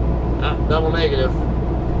 Ah, double negative.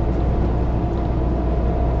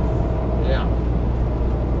 Yeah.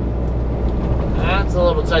 That's a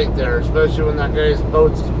little tight there, especially when that guy's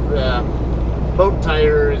boat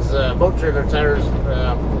trailer tires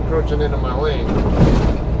encroaching into my lane.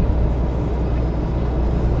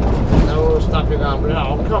 No stopping on.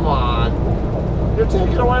 Oh, come on. You're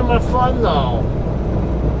taking away my fun, though.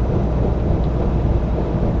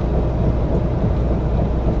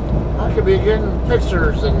 I could be getting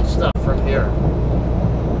pictures and stuff from here.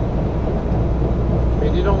 I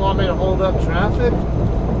mean, you don't want me to hold up traffic?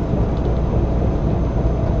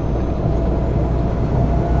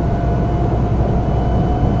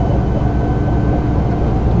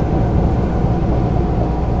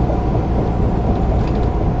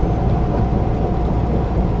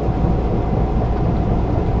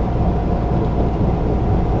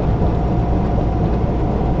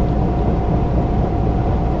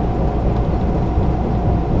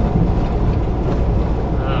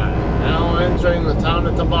 The town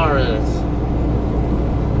of Tavares.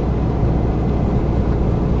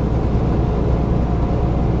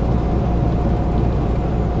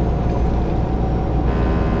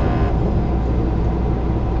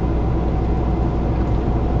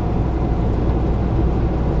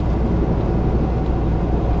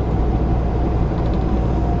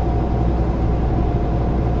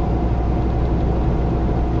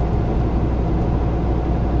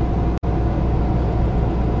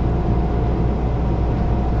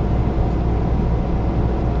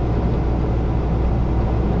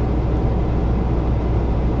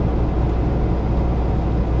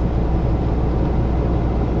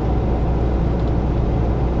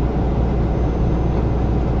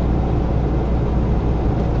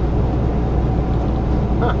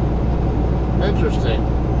 Interesting.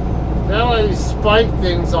 Now they spike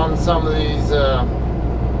things on some of these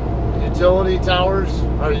utility towers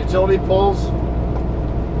or utility poles.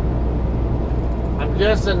 I'm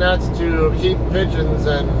guessing that's to keep pigeons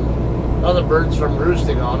and other birds from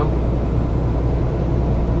roosting on them.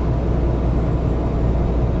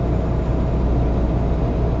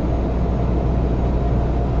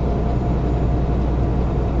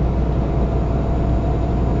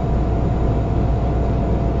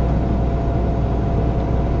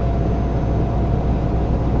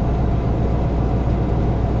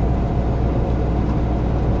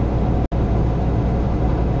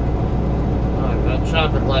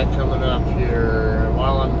 Traffic light coming up here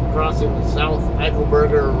while I'm crossing South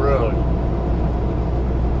Eichelberger Road.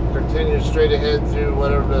 Continue straight ahead through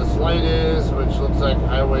whatever this light is, which looks like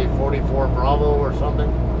Highway 44 Bravo or something,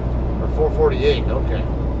 or 448. Okay,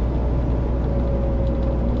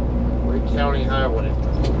 Lake County Highway.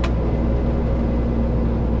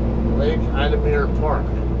 Lake Idemere Park.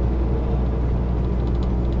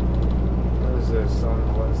 What is this on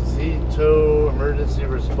the list? Sea tow emergency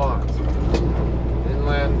response.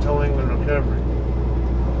 Inland towing and recovery.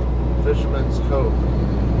 Fisherman's Cove.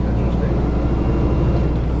 Interesting.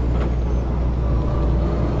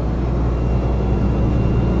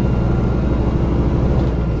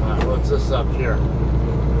 Alright, what's this up here?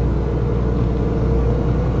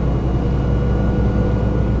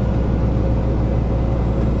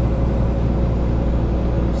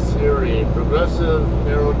 Progressive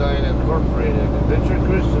Aerodyne Incorporated, Adventure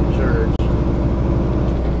Christian Church.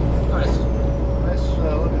 Nice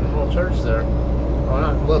looking little church there. Oh,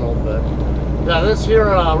 not little, but yeah, this here,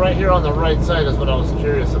 right here on the right side is what I was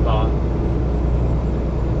curious about.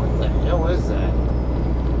 What the hell is that?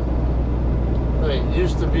 I mean, it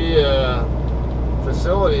used to be a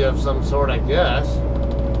facility of some sort, I guess.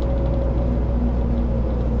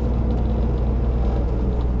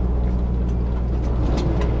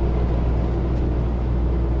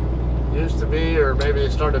 To be, or maybe they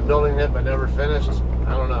started building it but never finished.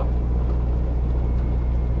 I don't know.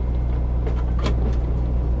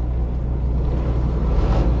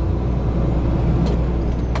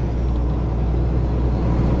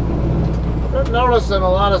 I've noticed that a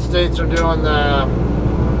lot of states are doing the,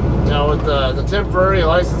 you know, with the temporary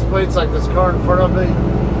license plates like this car in front of me.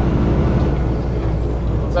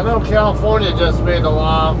 So I know California just made a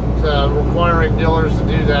law requiring dealers to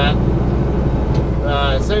do that.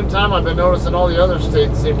 At the same time, I've been noticing all the other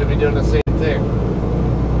states seem to be doing the same thing.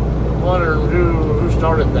 I'm wondering who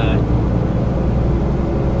started that.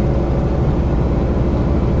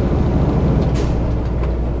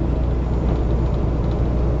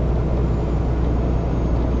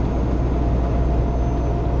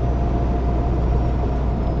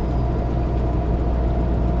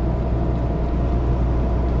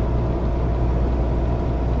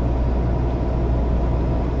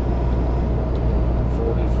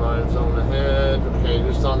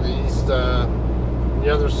 On the east, the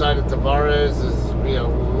other side of Tavares is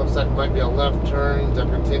looks like it might be a left turn to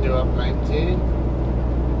continue up 19.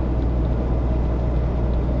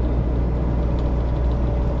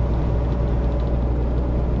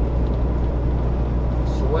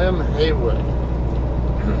 Slim Haywood.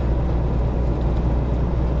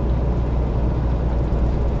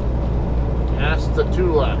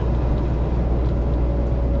 Astatula.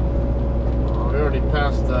 Already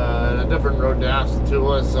passed a different road to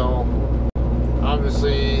Astatula, so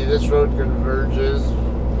obviously this road converges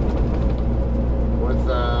with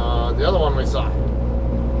the other one we saw.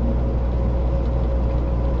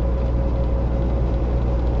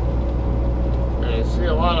 And you see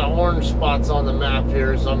a lot of orange spots on the map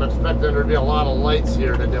here, so I'm expecting there to be a lot of lights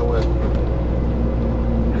here to deal with.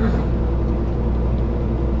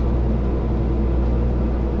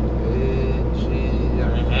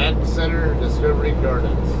 Center, Discovery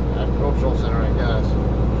Gardens, Agricultural Center, I guess.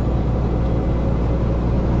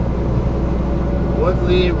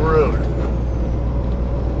 Woodley Road,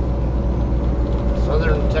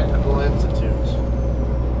 Southern Technical Institute.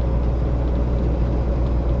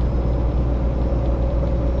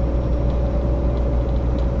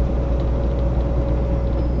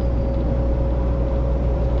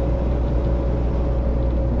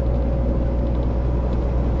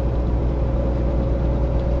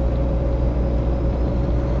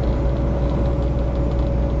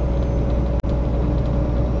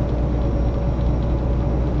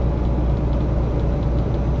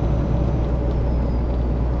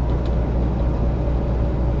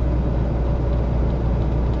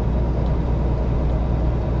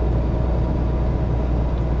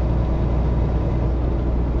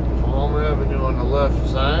 Left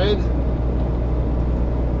side,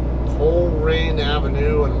 Coleraine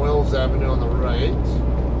Avenue and Wells Avenue on the right.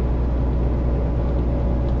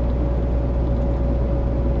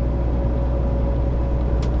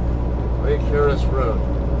 Lake Harris Road.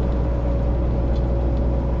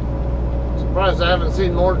 Surprised I haven't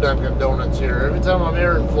seen more Dunkin' Donuts here. Every time I'm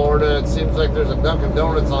here in Florida, it seems like there's a Dunkin'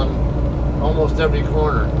 Donuts on almost every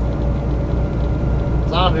corner.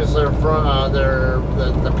 Obviously, they're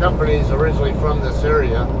from the company's originally from this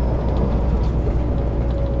area.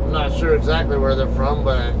 I'm not sure exactly where they're from,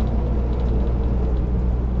 but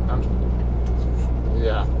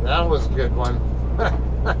yeah, that was a good one.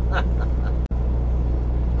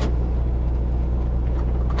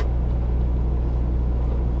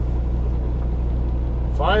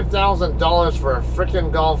 $5,000 for a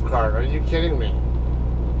freaking golf cart? Are you kidding me?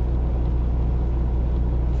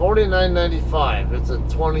 $49.95. It's a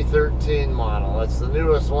 2013 model. It's the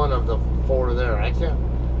newest one of the four there. I can't.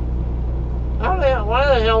 Why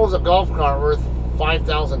the hell is a golf cart worth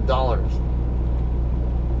 $5,000.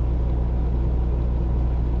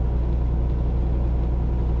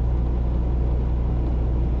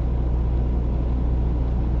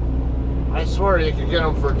 I swear you could get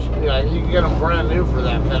them for, yeah, you can get them brand new for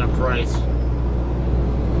that kind of price.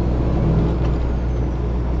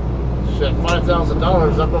 Shit,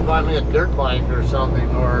 $5,000, I'll go buy me a dirt bike or something,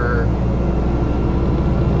 or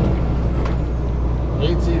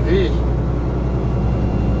ATV.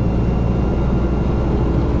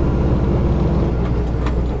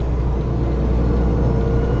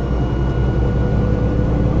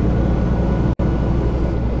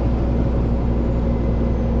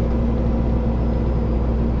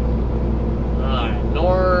 Alright,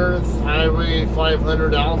 North Highway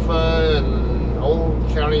 500 Alpha and Old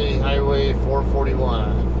County Highway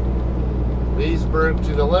 441. Leesburg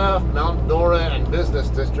to the left, Mount Dora and Business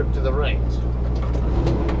District to the right.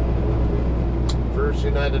 First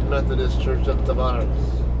United Methodist Church of Tavares.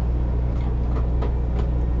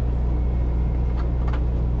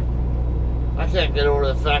 I can't get over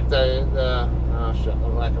the fact that oh shit,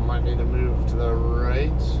 looks like I might need to move to the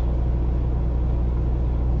right.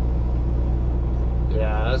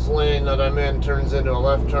 Yeah, this lane that I'm in turns into a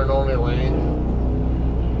left turn only lane.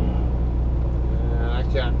 And I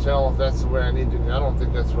can't tell if that's the way I need to go. I don't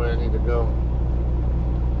think that's the way I need to go.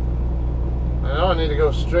 I know I need to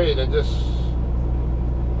go straight. I just...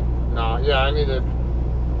 No, yeah, I need to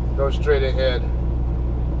go straight ahead.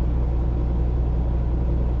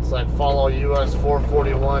 It's like follow US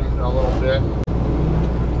 441 a little bit.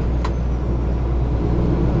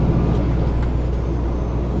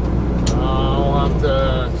 I'll have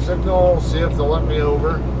to signal, see if they'll let me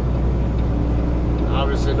over.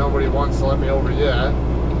 Obviously nobody wants to let me over yet.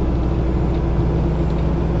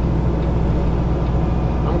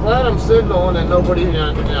 I'm glad I'm signaling and nobody,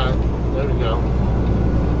 yeah, there we go.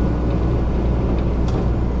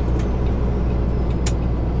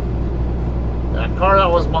 That car that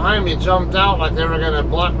was behind me jumped out like they were going to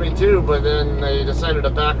block me too, but then they decided to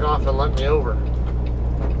back off and let me over.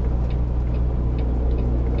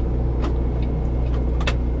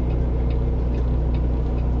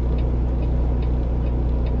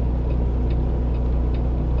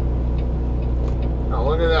 Now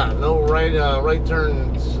look at that, no right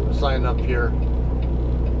turn sign up here.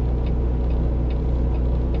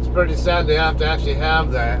 Pretty sad they have to actually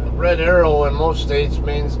have that. Red arrow in most states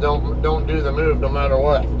means don't do the move no matter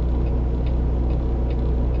what.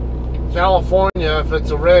 California, if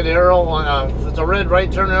it's a red arrow, if it's a red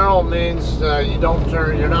right turn arrow, it means you don't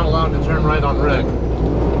turn. You're not allowed to turn right on red.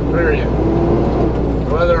 Period.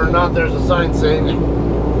 Whether or not there's a sign saying it.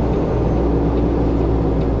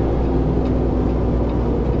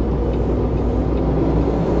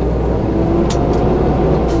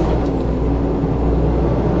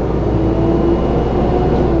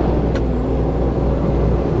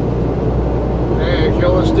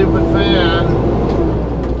 Stupid fan.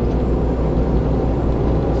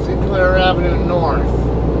 Sinclair Avenue North.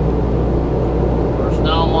 Of course,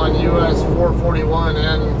 now I'm on US 441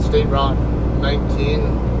 and State Route 19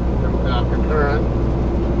 concurrent.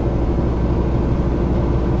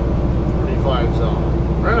 35 zone.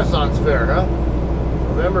 Renaissance Fair, huh?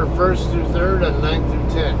 November 1st through 3rd and 9th through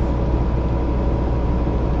 10th.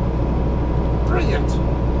 Brilliant.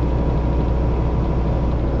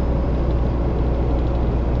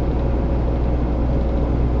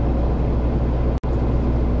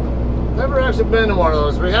 Never actually been to one of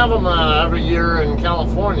those. We have them every year in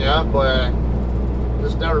California, but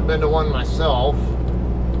just never been to one myself.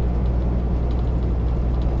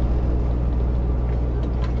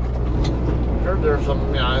 Heard there's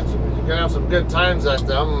some, you can have some good times at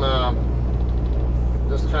them.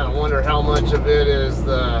 Just kind of wonder how much of it is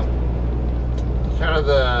the kind of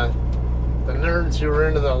the nerds who are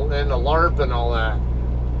into LARP and all that.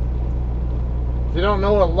 If you don't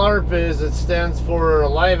know what LARP is, it stands for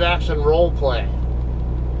live action role play.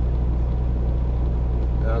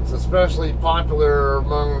 It's especially popular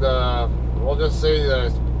among the, we'll just say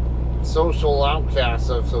the social outcasts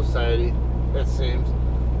of society, it seems.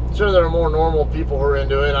 I'm sure there are more normal people who are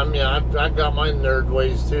into it. I mean, I've got my nerd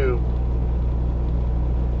ways too.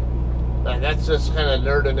 That's just kind of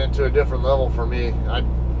nerding it to a different level for me.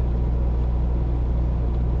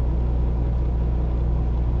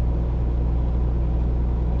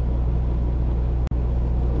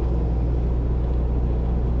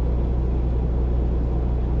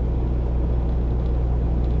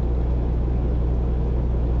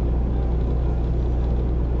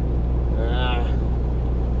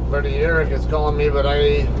 Buddy Eric is calling me, but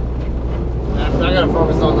I gotta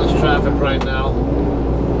focus on this traffic right now.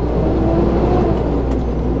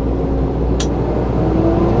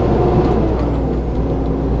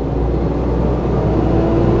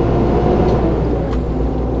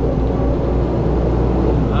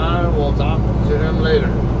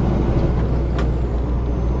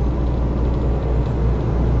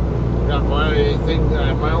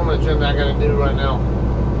 do right now.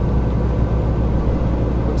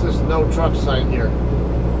 What's this no truck sign here?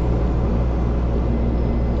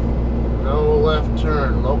 No left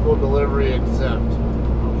turn, local delivery exempt.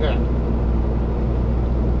 Okay.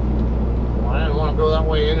 Well, I didn't want to go that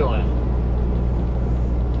way anyway.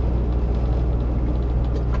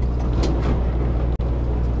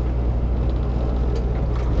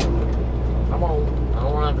 Come on. I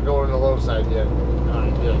don't want to have to go in the low side yet.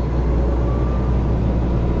 Alright, good.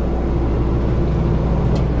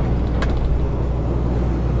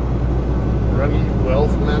 Druggy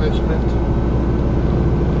Wealth Management.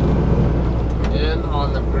 In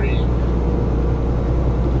on the green.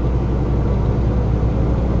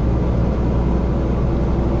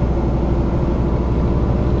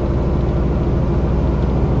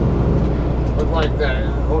 Looked like that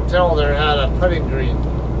hotel there had a putting green.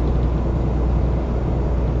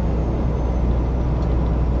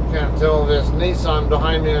 Can't tell this Nissan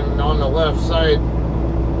behind me and on the left side.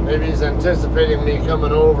 Maybe he's anticipating me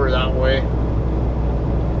coming over that way.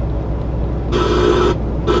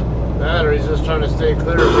 That or he's just trying to stay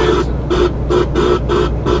clear of me.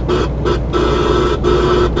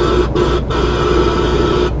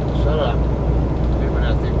 Shut up. Maybe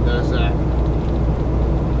that thing does that.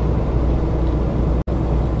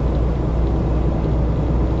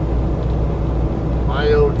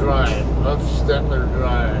 Mayo Drive, Huffstetler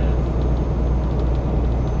Drive.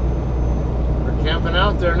 They're camping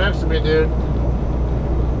out there next to me, dude.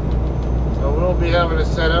 So we'll be having to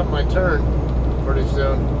set up my turn pretty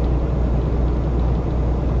soon.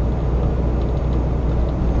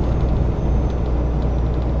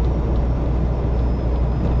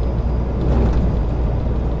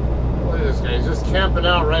 Look at this guy, he's just camping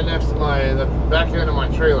out right next to the back end of my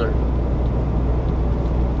trailer.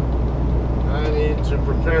 I need to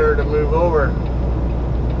prepare to move over.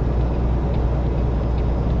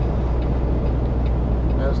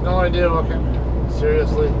 I have no idea what can,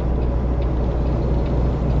 seriously.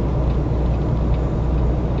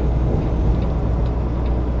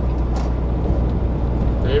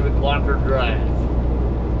 David Walker Drive.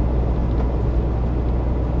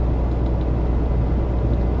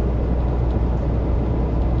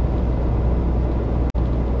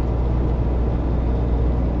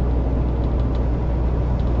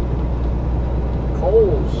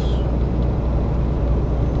 Coles.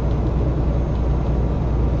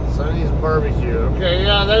 Sonny's Barbecue. Okay,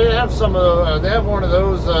 yeah, they have some of the, they have one of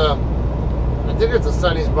those, I think it's a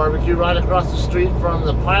Sonny's Barbecue right across the street from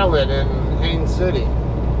the Pilot in Haines City.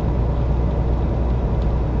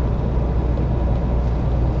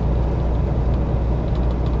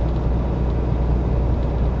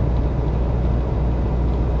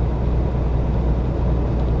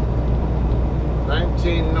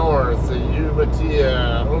 North, the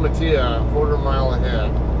Umatilla, quarter-mile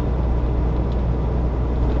ahead.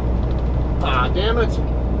 Ah, damn it.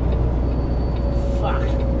 Fuck.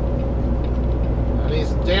 And these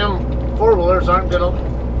damn four-wheelers aren't gonna...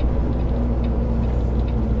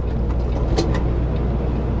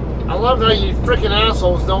 I love how you freaking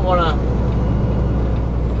assholes don't wanna...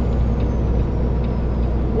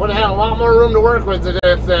 Would have had a lot more room to work with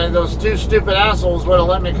if those two stupid assholes would have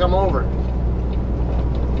let me come over.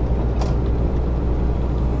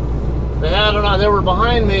 They were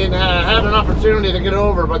behind me and had an opportunity to get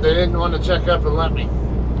over, but they didn't want to check up and let me.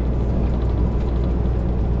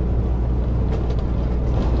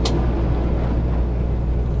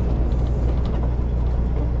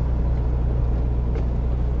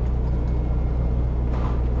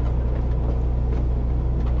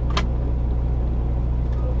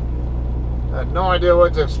 I had no idea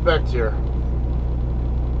what to expect here.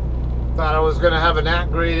 Thought I was going to have an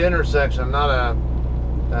at-grade intersection, not a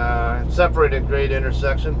separated grade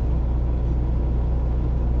intersection.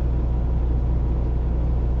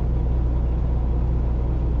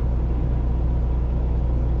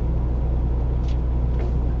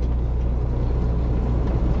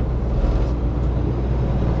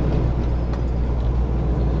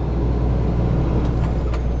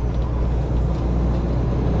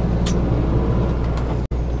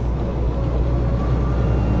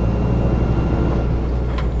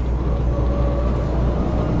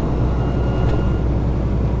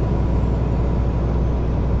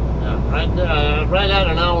 Right at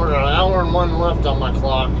an hour and one left on my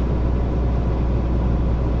clock.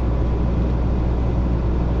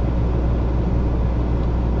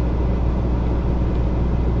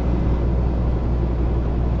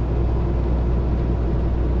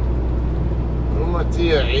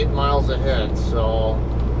 Umatilla, 8 miles ahead, so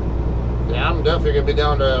yeah, I'm definitely gonna be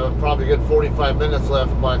down to probably a good 45 minutes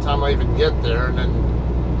left by the time I even get there, and then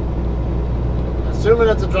as assuming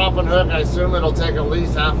it's a drop and hook, I assume it'll take at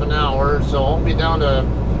least half an hour, so I'll be down to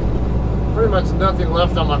pretty much nothing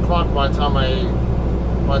left on my clock by the time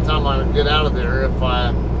I get out of there, if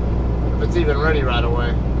it's even ready right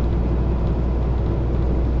away.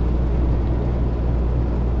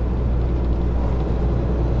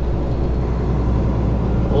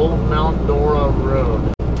 Old Mount Dora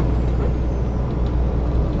Road.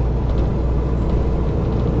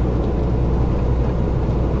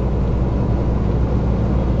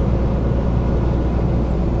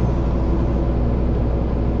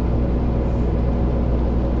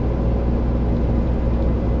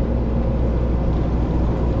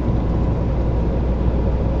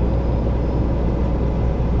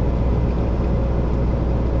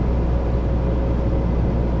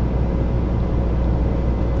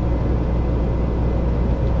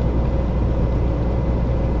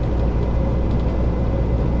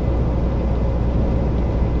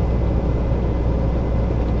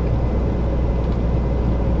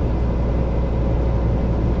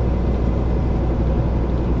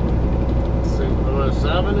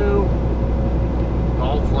 Avenue,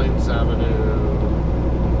 Golf Links Avenue,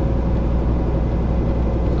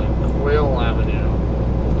 Quail Avenue,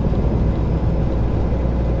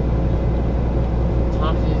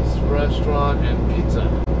 Takis Restaurant and Pizza.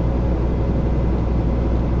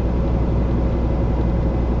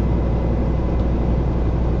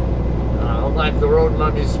 Looks like the road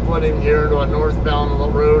might be splitting here into a northbound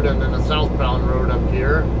road and then a southbound road up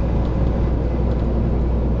here.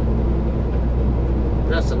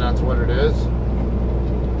 Guessing that's what it is.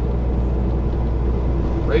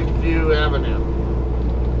 Lakeview Avenue.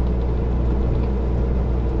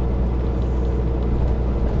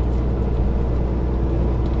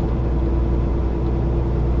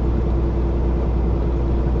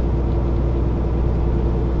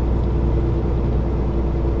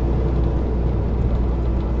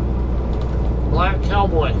 Black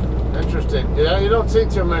Cowboy. Interesting. Yeah, you don't see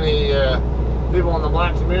too many people in the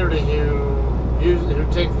black community who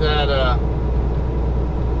take that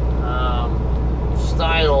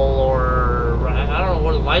style, or I don't know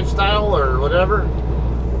what, lifestyle or whatever.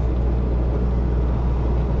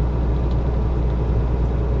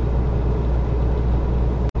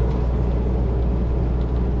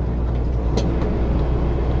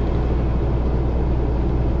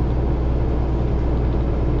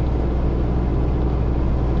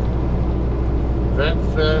 Vet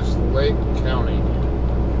Fest, Lake County.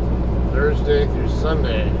 Thursday through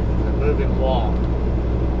Sunday, the moving wall.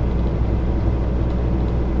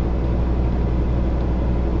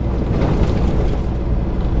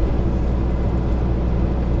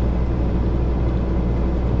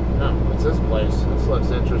 Oh, what's this place? This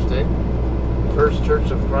looks interesting. First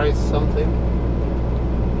Church of Christ something.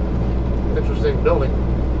 Interesting building.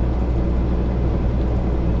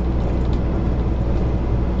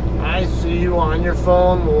 I see you on your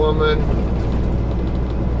phone, woman.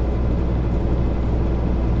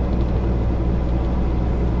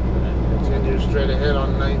 Straight ahead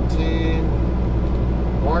on 19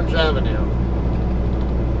 Orange Avenue.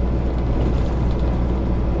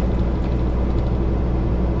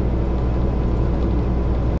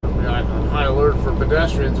 We're on high alert for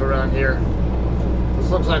pedestrians around here. This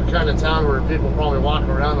looks like the kind of town where people probably walk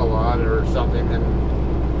around a lot or something. And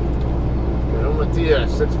Umatilla,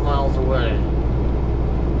 6 miles away.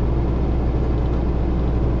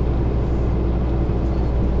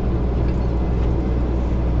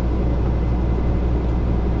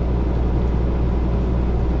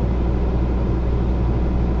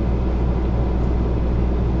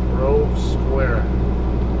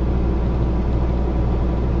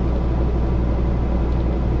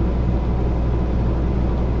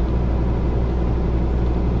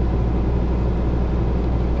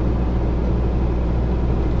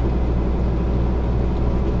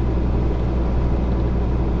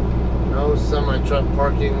 Semi-truck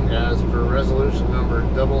parking as per resolution number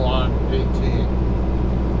 0018.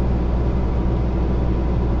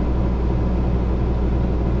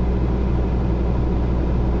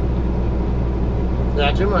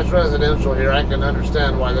 Yeah, too much residential here. I can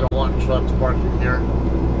understand why they don't want trucks parking here.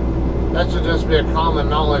 That should just be a common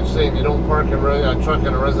knowledge thing. You don't park a truck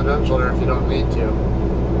in a residential area if you don't need to.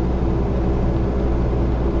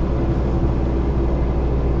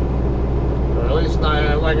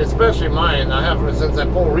 Like especially mine, I have, since I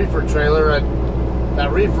pull a reefer trailer,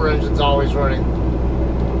 that reefer engine's always running.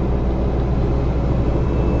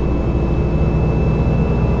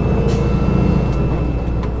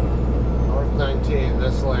 North 19,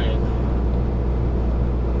 this lane.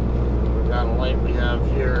 We've got a light we have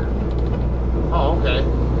here. Oh, okay.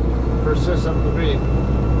 Persistent green.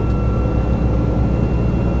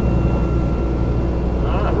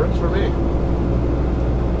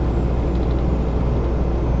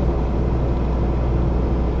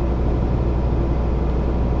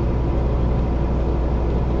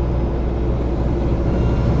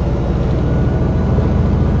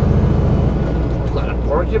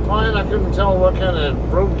 porcupine? I couldn't tell what kind of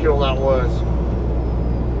roadkill that was.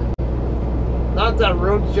 Not that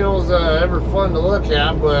roadkill's ever fun to look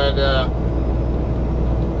at, but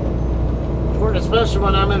especially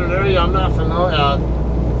when I'm in an area I'm not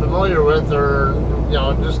familiar with, or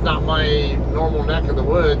just not my normal neck of the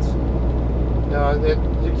woods.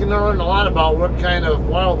 You can learn a lot about what kind of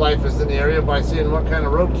wildlife is in the area by seeing what kind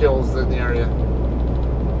of roadkill is in the area.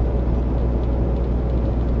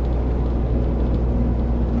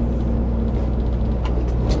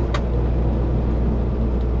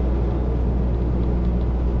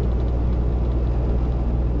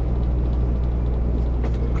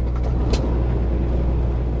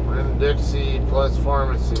 Dixie Plus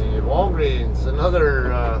Pharmacy, Walgreens, another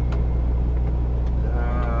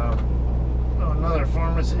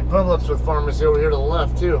pharmacy, Publix with pharmacy over here to the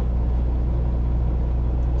left too.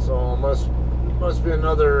 So must be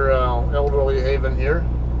another elderly haven here.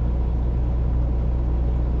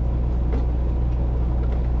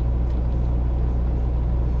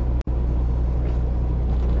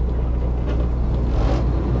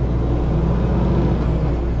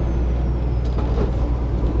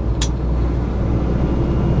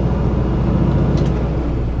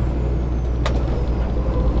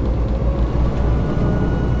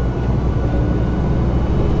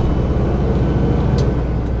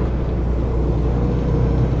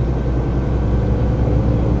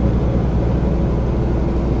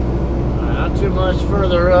 Much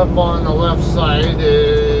further up on the left side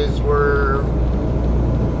is where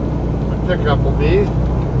my pickup will be.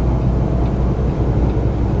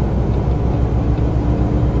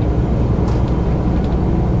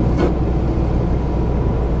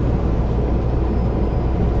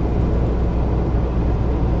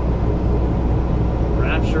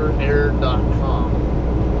 RaptureAir.com.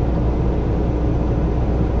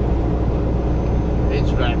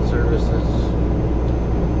 HVAC services.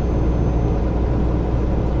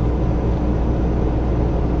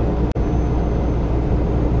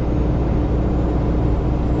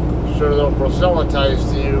 Sure, they'll proselytize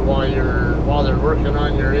to you while they're working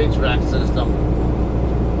on your HVAC system.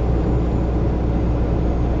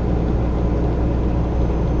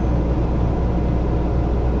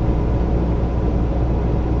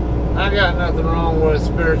 I got nothing wrong with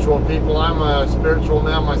spiritual people. I'm a spiritual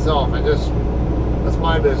man myself. That's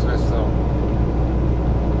my business though.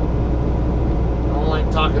 I don't like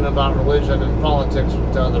talking about religion and politics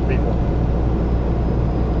to other people.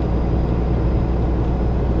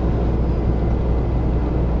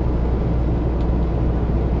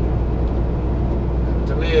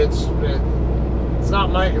 It's not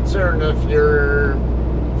my concern if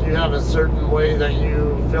you have a certain way that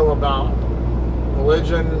you feel about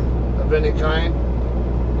religion of any kind.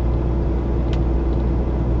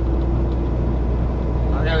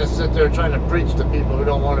 I gotta sit there trying to preach to people who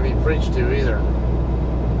don't want to be preached to either.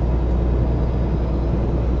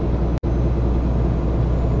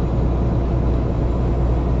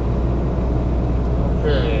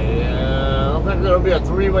 There'll be a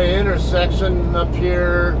three-way intersection up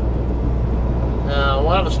here. We'll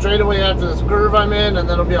have a straightaway after this curve I'm in, and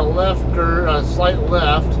then there'll be a left curve, a slight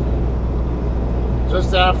left.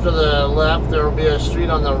 Just after the left, there will be a street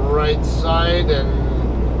on the right side,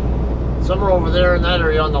 and somewhere over there in that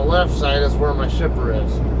area on the left side is where my shipper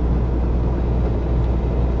is.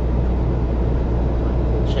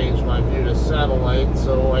 I'll change my view to satellite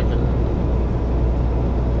so I can.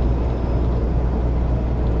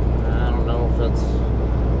 That's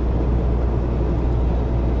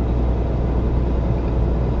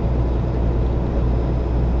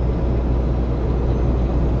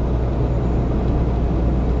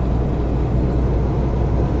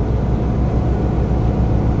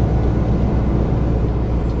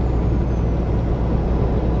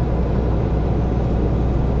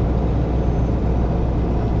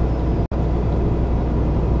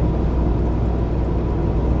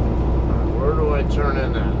where do I turn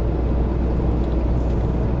in at?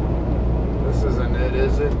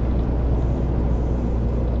 Is it?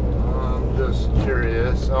 I'm just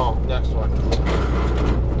curious. Oh, next one.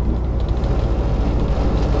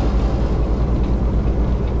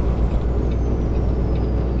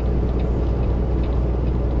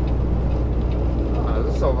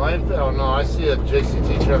 Is this a live? Oh no, I see a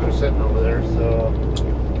JCT trucker sitting over there. So,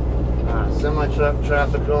 semi-truck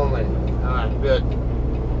traffic only. All right, good.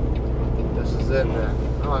 This is it then.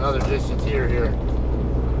 Oh, another JCTer here.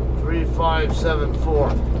 3574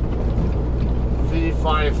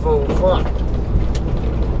 V505.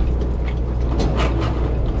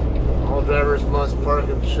 All drivers must park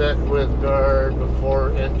and check with guard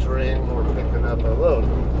before entering or picking up a load.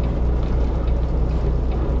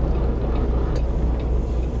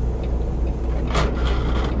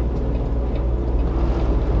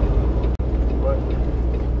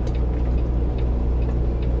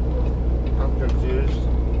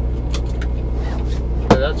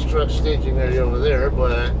 truck staging area over there,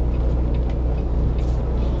 but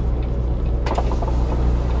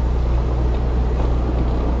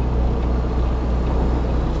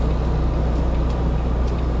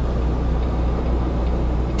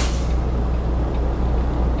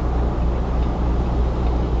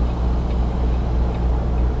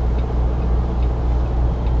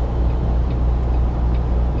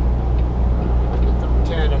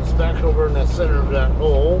back over in the center of that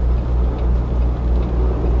hole.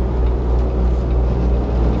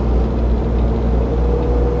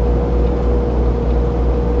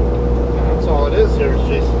 That's all it is here is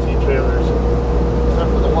JCT trailers,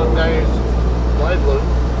 except for the one guy's live load.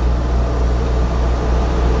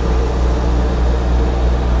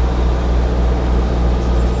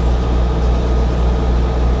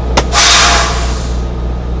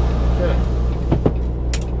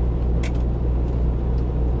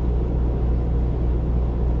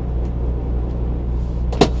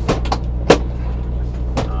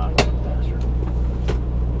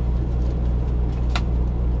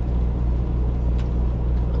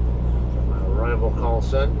 Call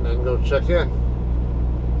sent and then go check in.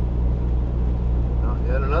 Oh,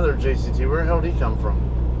 yet another JCT. Where the hell did he come from?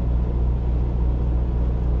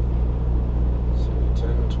 Let's see,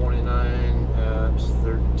 1029 at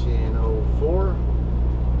 1304.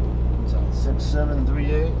 Is that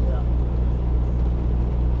 6738? Yeah.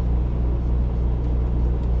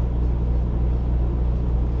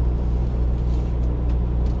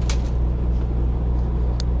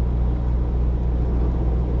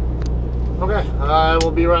 Okay, I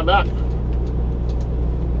will be right back.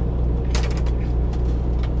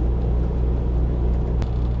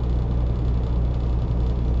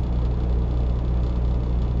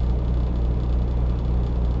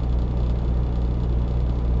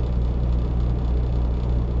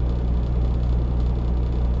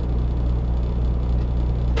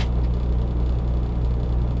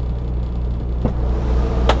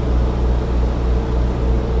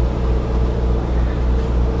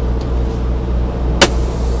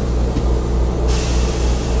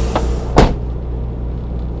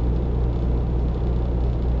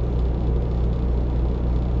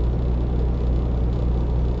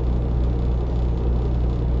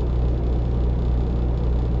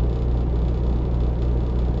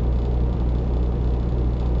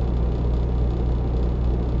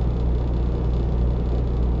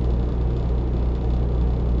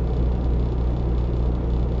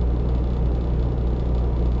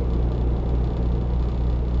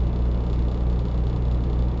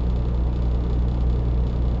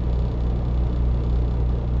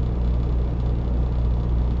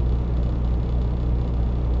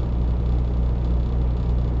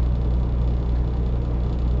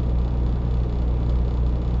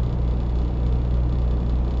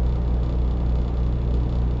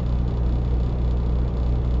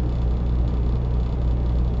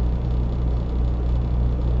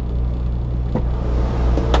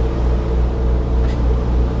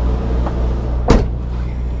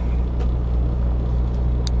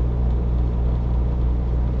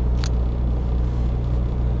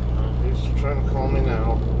 Trying to call me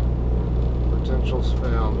now. Potential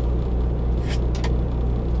spam.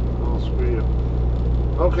 I'll screw you.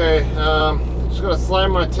 Okay, just gonna slide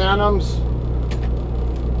my tandems.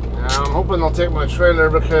 I'm hoping they'll take my trailer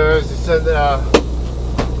because he said the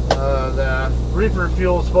reefer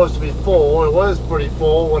fuel is supposed to be full. It was pretty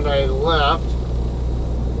full when I left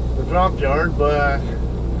the drop yard, but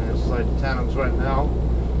I'm gonna slide the tandems right now.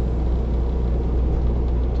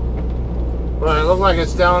 But it looked like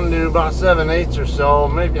it's down to about 7/8 or so,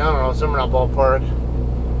 maybe, I don't know, somewhere in that ballpark.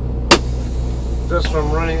 Just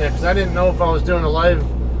from running it, because I didn't know if I was doing a live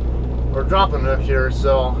or dropping hook here,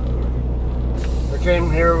 so I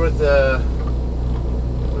came here with it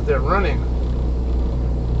running.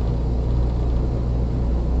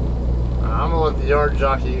 I'm gonna let the yard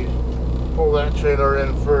jockey pull that trailer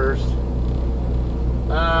in first.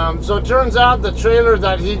 So it turns out the trailer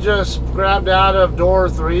that he just grabbed out of door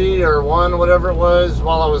 3 or 1, whatever it was,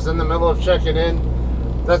 while I was in the middle of checking in,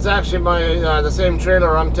 that's actually the same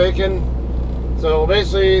trailer I'm taking. So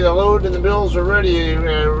basically the load and the bills are ready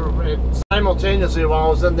simultaneously while I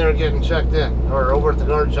was in there getting checked in, or over at the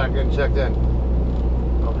guard shack getting checked in.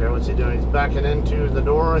 Okay, what's he doing? He's backing into the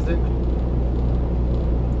door, I think.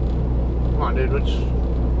 Come on, dude, which...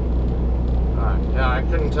 yeah, I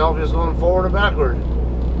couldn't tell if he was going forward or backward.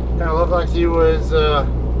 Kind of looked like he was, to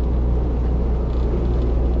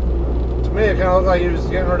me it kind of looked like he was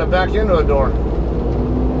getting ready to back into a door.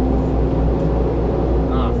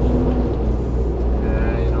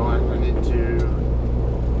 Yeah, you know what, I need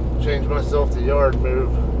to change myself to yard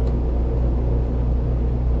move.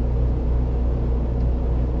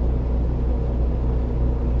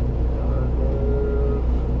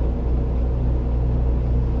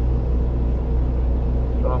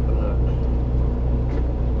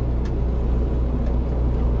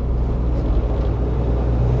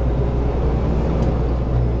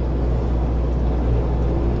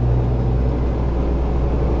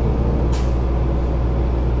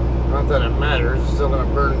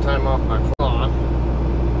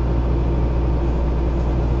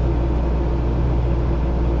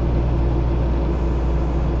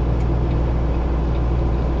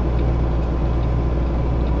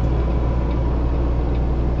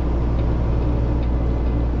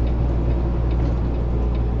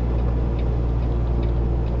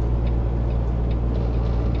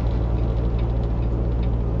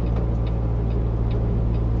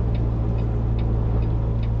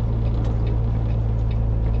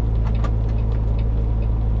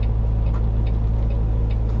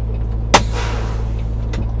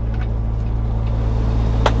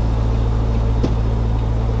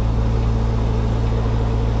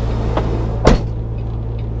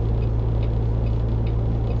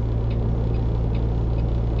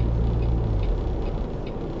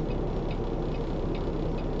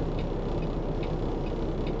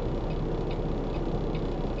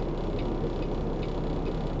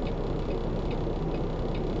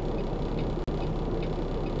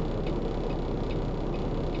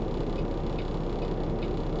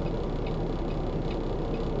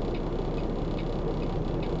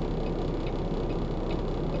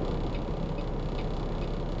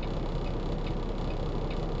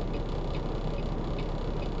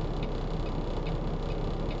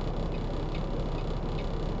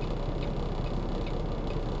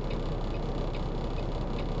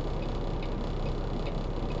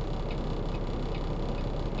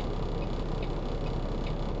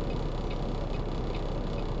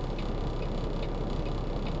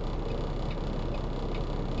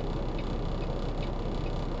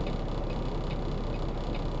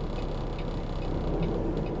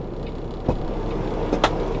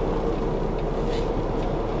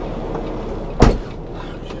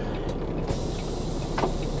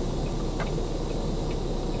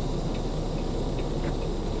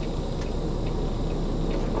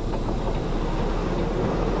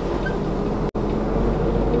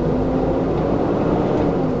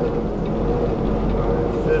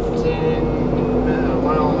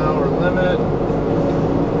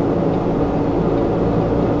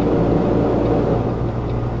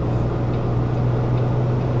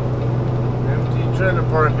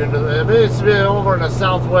 into the, it needs to be over in the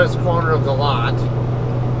southwest corner of the lot.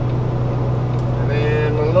 And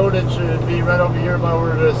then when loaded should be right over here by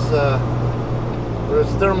where this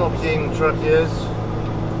Thermo King truck is.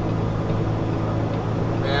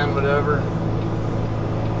 And whatever.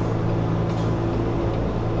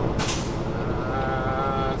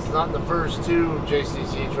 It's not the first two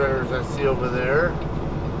JCT trailers I see over there.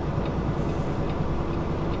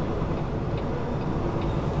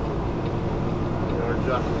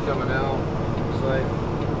 Coming out, looks like.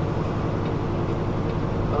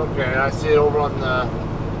 Okay, I see it over on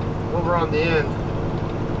the end.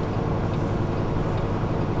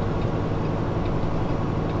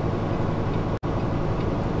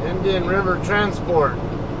 Indian River Transport.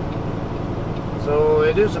 So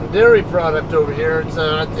they do some dairy product over here. It's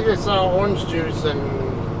I think I saw orange juice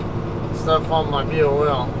and stuff on my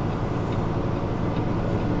BOL.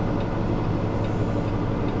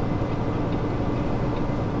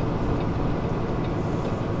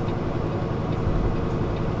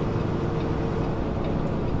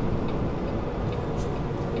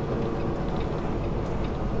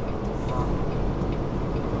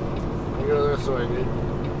 This way, dude.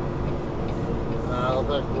 Looks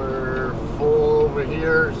like we're full over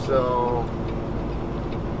here, so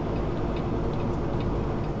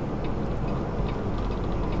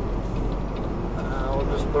we'll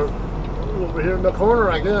just put over here in the corner,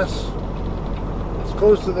 I guess. As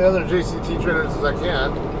close to the other JCT trailers as I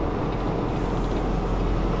can.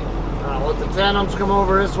 I'll let the tandems come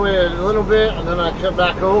over this way a little bit, and then I come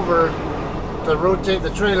back over to rotate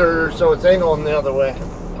the trailer so it's angling the other way.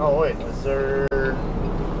 Oh wait, is there...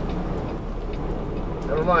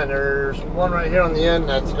 Never mind, there's one right here on the end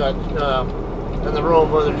that's got in the row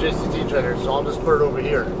of other JCT trailers, so I'll just put it over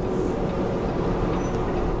here.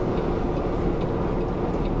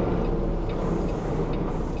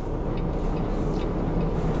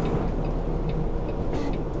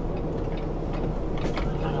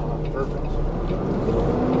 Perfect.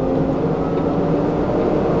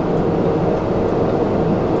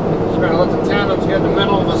 Let the tandems get in the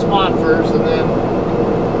middle of the spot first, and then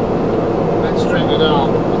straighten it out.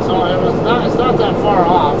 It's not that far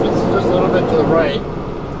off. It's just a little bit to the right.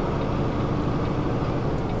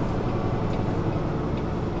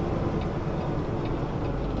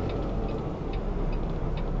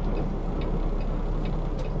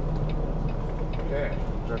 Okay,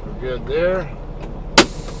 check we're good there.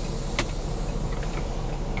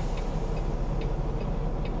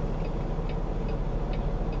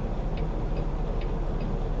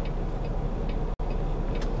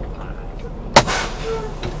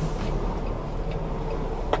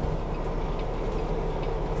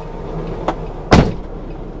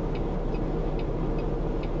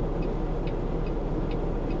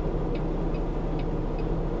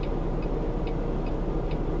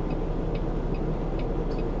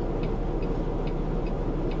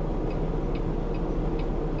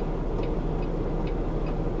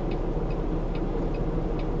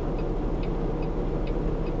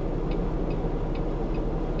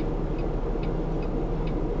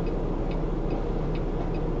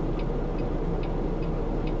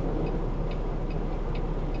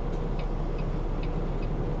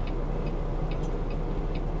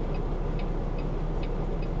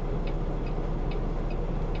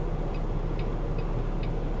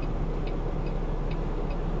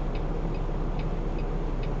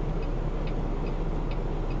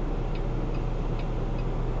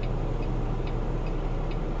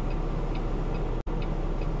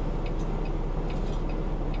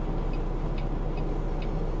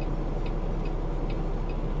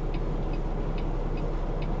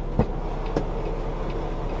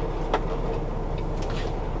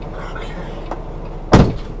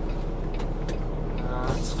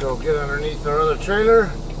 Go get underneath our other trailer.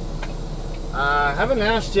 I haven't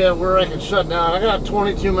asked yet where I can shut down. I got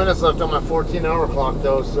 22 minutes left on my 14-hour clock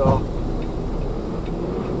though, so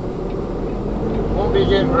won't be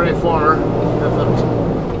getting very far.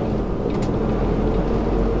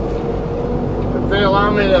 If they allow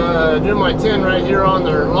me to do my 10 right here on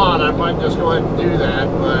their lot, I might just go ahead and do that,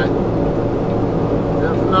 but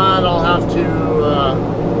if not, I'll have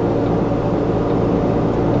to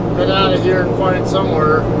get out of here and find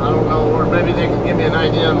somewhere. I don't know where. Maybe they can give me an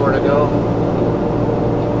idea on where to go.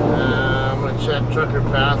 I'm gonna check Trucker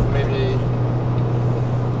Path. Maybe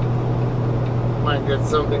might get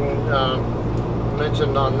something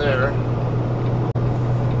mentioned on there.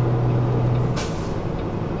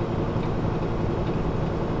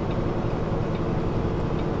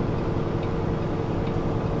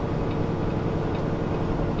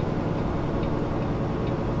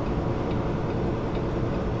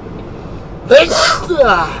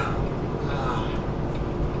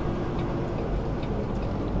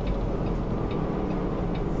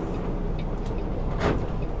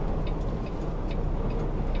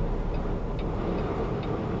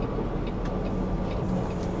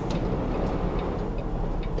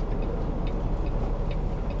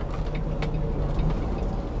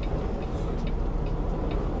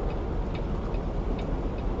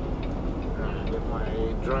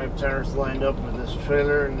 drive tires lined up with this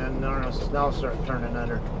trailer, and then now start turning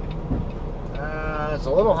under. It's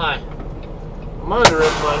a little high. I'm under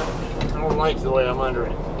it, but I don't like the way I'm under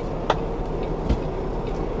it.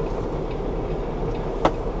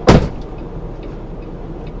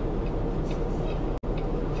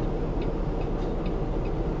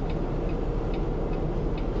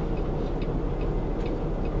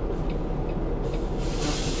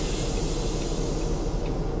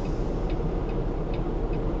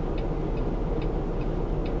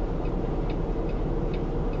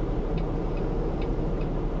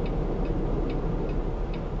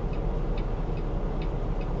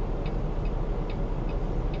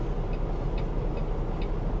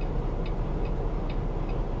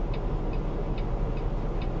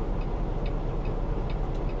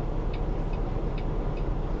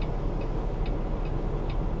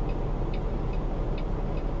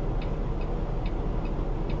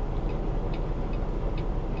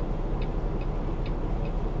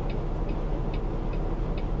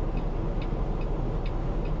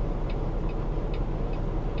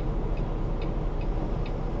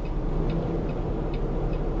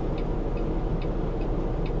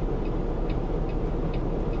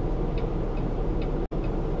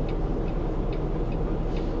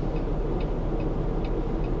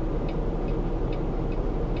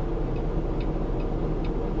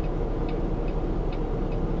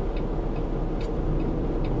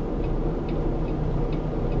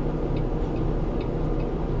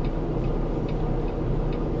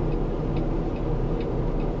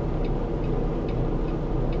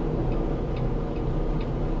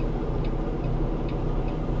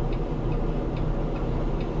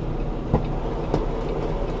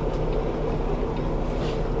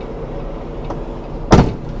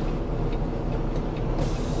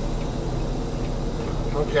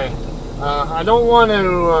 Okay, I don't want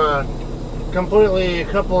to completely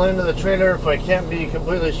couple into the trailer if I can't be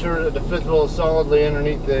completely sure that the fifth wheel is solidly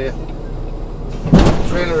underneath the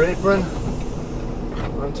trailer apron.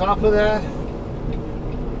 On top of that,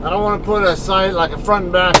 I don't want to put a side, like a front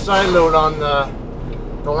and back side load on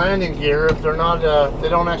the landing gear if they're not, if they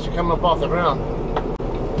don't actually come up off the ground.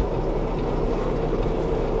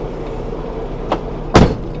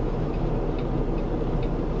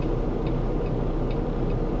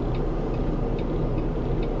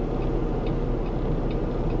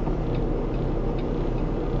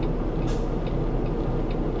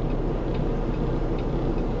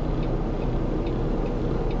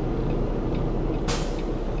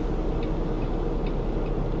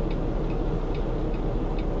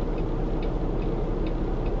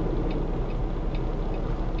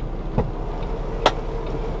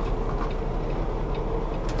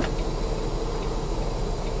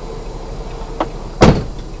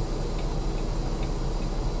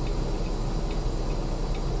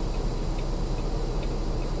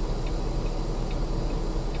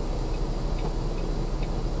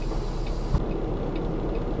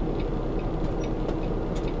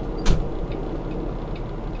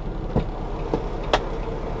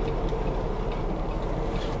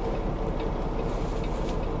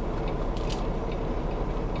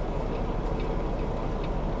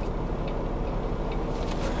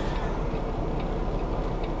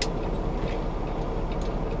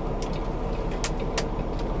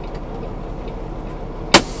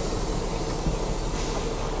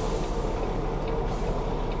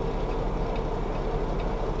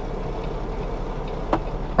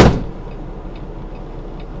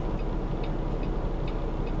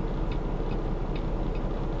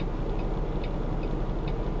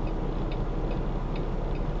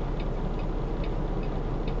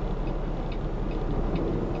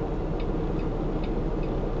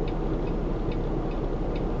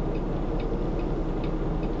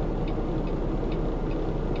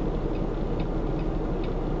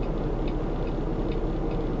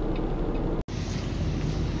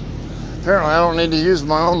 Apparently I don't need to use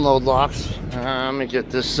my own load locks. Let me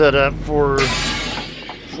get this set up for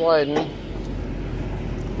sliding.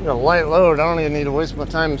 A light load, I don't even need to waste my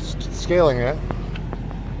time scaling it.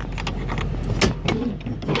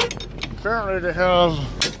 Apparently they have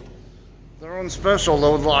their own special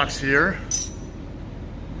load locks here.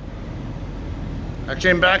 I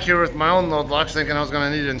came back here with my own load locks thinking I was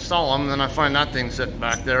going to need to install them, and then I find that thing sitting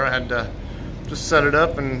back there. I had to just set it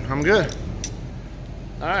up and I'm good.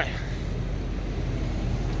 Alright.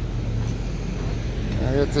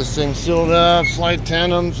 I get this thing sealed up, slide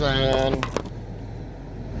tandems, and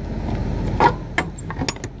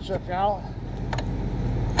check out.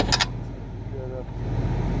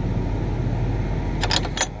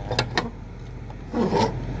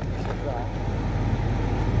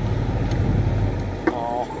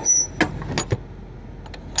 Oh.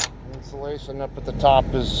 Sitting up at the top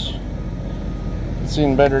is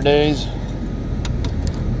seen better days.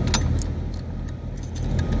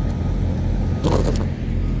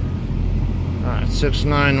 Alright,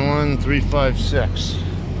 691,356.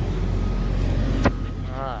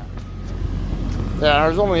 Alright. Yeah,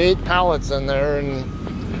 there's only 8 pallets in there,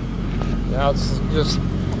 and now it's just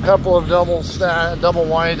a couple of double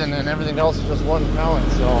wide, and then everything else is just one pallet,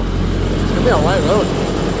 so it's gonna be a light load.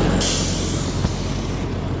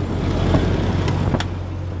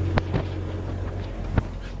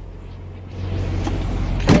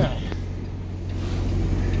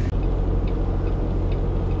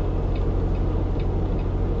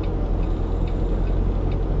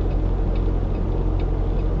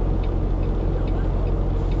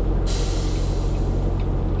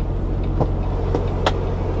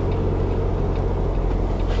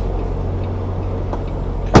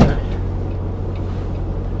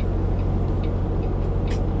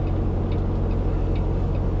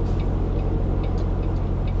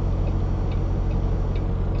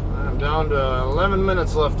 Down to 11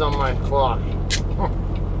 minutes left on my clock. Huh.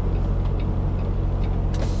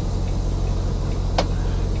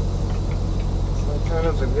 So kind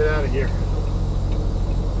of to get out of here.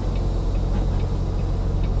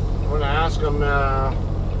 I'm going to ask them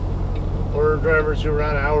where drivers who are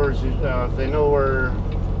out of hours, if they know where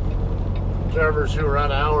drivers who are out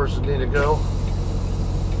of hours need to go.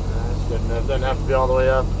 That's good enough. Doesn't have to be all the way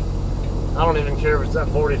up. I don't even care if it's at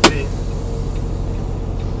 40 feet.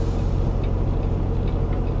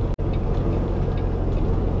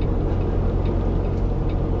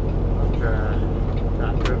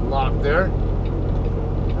 Lock there.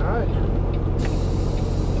 All right.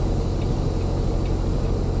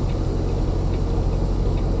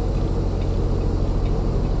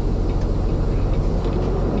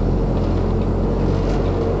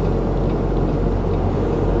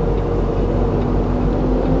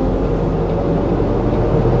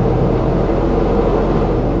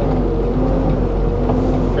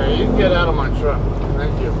 Okay, you can get out of my truck.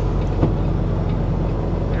 Thank you.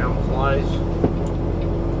 Damn flies.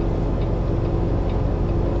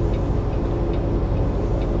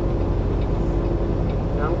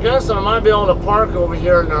 I guess I might be able to park over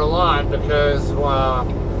here in their lot because the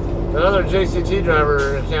other JCT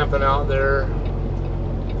driver is camping out there.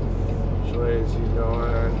 Which way is he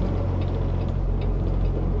going?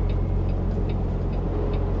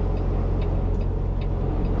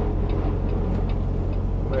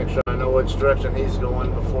 Make sure I know which direction he's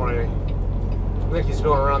going before I think he's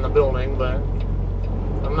going around the building, but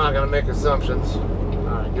I'm not going to make assumptions.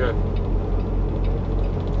 Alright, good.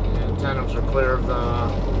 Tandems are clear of the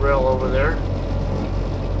rail over there.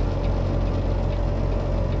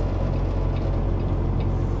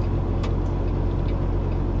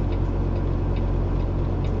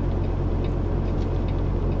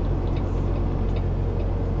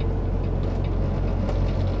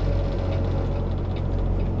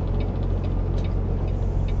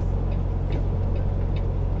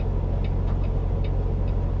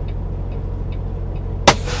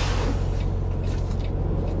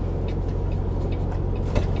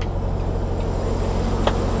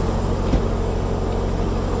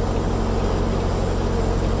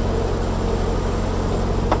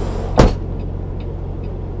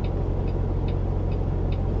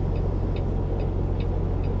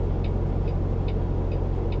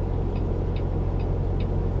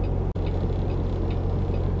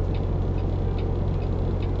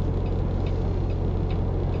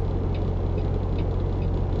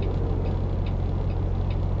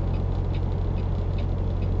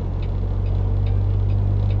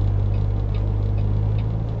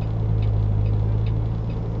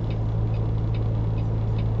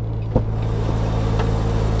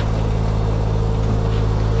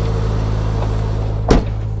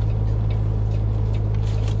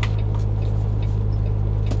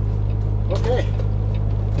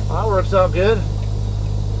 Works out good.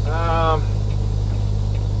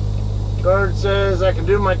 Guard says I can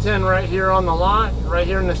do my 10 right here on the lot, right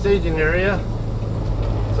here in the staging area.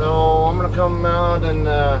 So I'm gonna come out and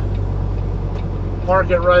park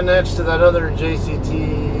it right next to that other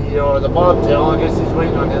JCT or the bobtail. I guess he's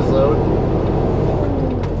waiting on his load.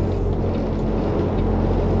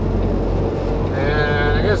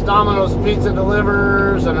 And I guess Domino's Pizza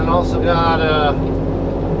delivers, and then also got a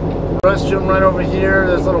restroom right over here.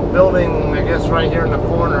 This little building, I guess, right here in the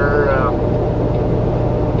corner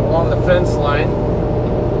along the fence line.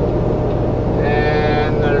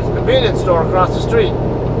 And there's a convenience store across the street.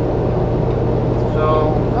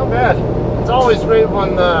 So, not bad. It's always great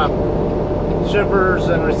when the shippers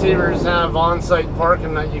and receivers have on-site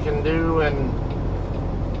parking that you can do. And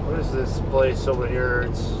what is this place over here.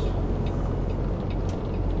 It's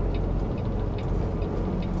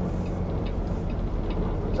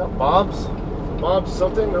is that Bob's? Bob's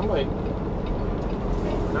something? That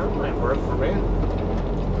might work for me.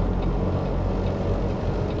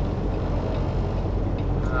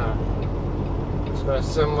 Just gonna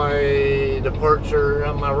send my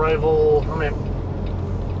departure, my arrival,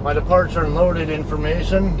 my departure and loaded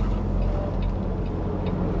information.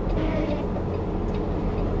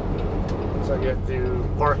 Once I get through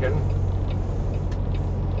parking.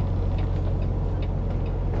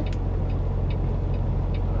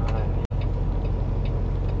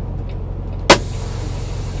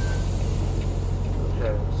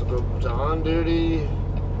 Okay, so go to on duty,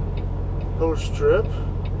 post trip.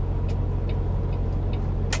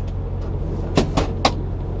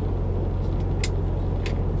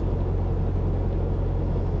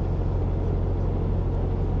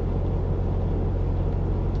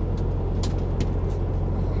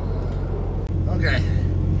 Okay,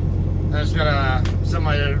 I just gotta send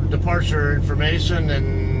my departure information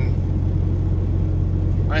and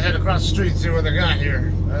I head across the street to see what they got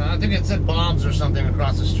here. I think it said Bob's or something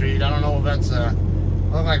across the street. I don't know if that's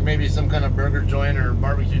look like maybe some kind of burger joint or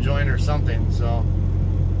barbecue joint or something. So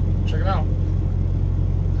check it out.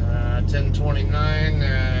 10:29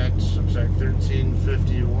 at looks like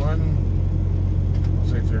 13:51.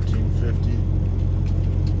 Looks like 13:50.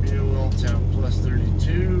 Fuel temp plus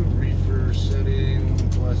 32, reefer setting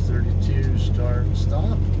plus 32, start and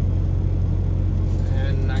stop.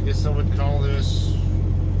 And I guess I would call this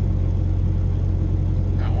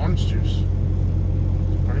orange juice.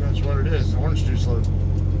 That's pretty much what it is, orange juice load.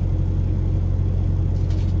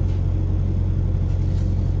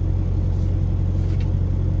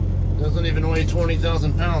 Doesn't even weigh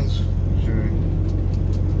 20,000 pounds. Sure.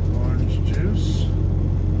 Orange juice.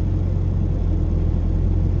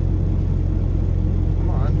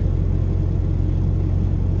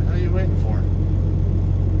 Waiting for.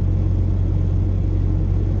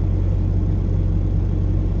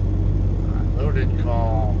 Loaded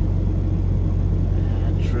call.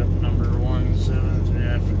 Trip number 173,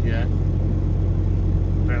 I forget.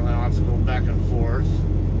 Apparently I'll have to go back and forth.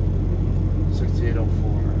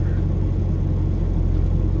 6804.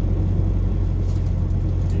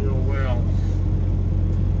 Fuel well.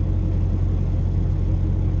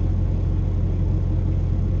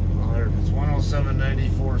 It's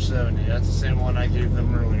 107.94.70. That's the same one I gave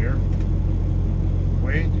them earlier.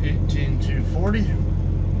 Weight 18,240.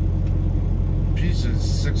 Pieces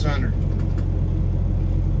 600.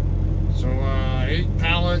 So 8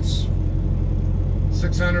 pallets,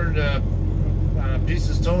 600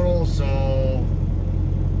 pieces total. So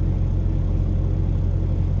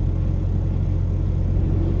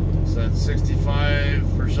that's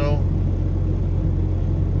 65 or so.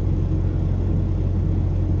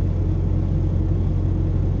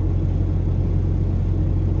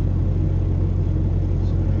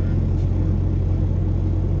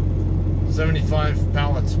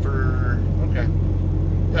 Pallets per, okay.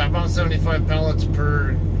 Yeah, about 75 pallets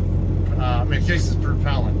per, cases per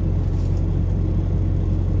pallet.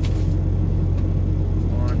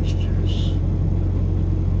 Orange juice.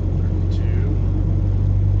 32.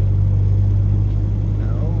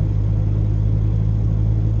 No.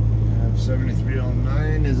 I have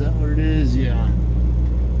 7309, is that what it is? Yeah.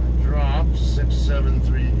 Drop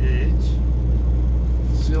 6738.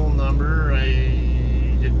 Seal number, I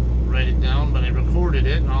didn't write it down, but I recorded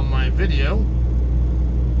it on my video.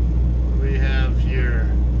 We have here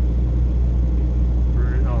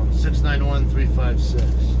 691356.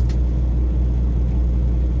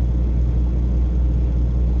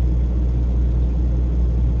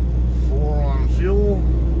 Four on fuel,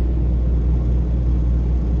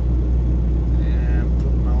 and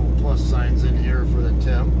put my little plus signs in here for the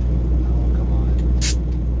temp. Oh, come on,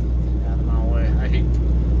 out of my way. I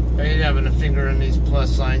hate having a finger in these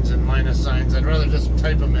plus signs and minus signs. I'd rather just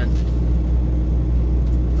type them in.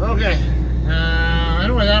 Okay.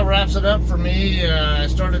 Anyway, that wraps it up for me. I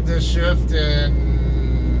started this shift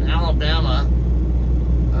in Alabama.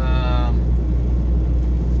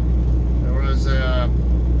 There was a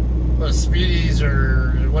Speedies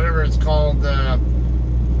or whatever it's called,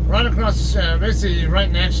 right across, basically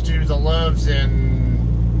right next to the Loves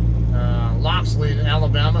in Loxley,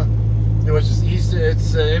 Alabama. It was just east.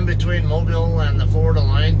 It's in between Mobile and the Florida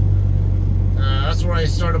line. That's where I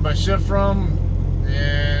started my shift from,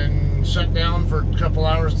 and shut down for a couple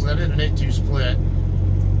hours because I did an 8-2 split.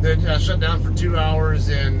 Then I shut down for 2 hours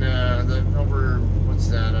in over what's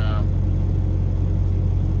that?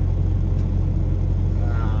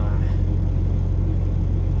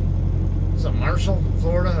 is it Marshall,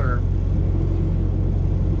 Florida, or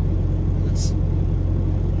it's,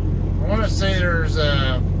 I want to say there's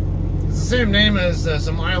it's the same name as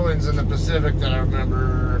some islands in the Pacific that I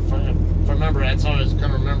remember. If I remember, that's how I was kind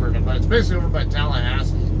of remembering it. But it's basically over by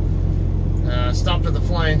Tallahassee. Stopped at the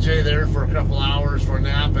Flying J there for a couple hours for a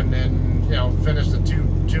nap, and then finished the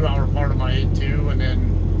two-hour part of my 8-2, and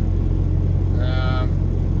then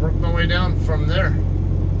worked my way down from there.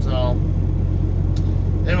 So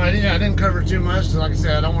anyway, yeah, I didn't cover too much. Like I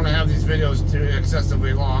said, I don't want to have these videos too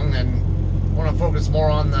excessively long, and I want to focus more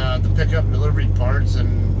on the pickup and delivery parts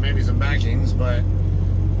and maybe some backings. But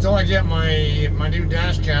until I get my new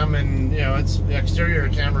dash cam, and it's the exterior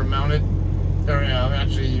camera mounted, or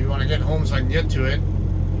actually you want to get home so I can get to it,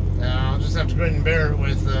 I'll just have to grin and bear it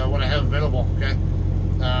with what I have available. Okay,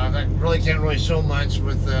 I really can't show much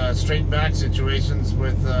with straight back situations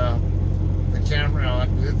with the camera.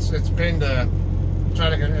 It's a pain to try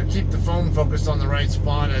to keep the phone focused on the right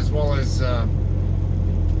spot, as well as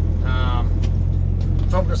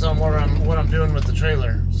focus on what I'm doing with the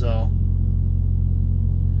trailer. So, all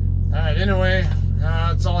right. Anyway,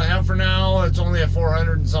 that's all I have for now. It's only a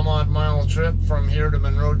 400 and some odd mile trip from here to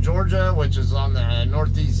Monroe, Georgia, which is on the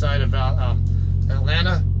northeast side of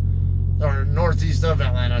Atlanta, or northeast of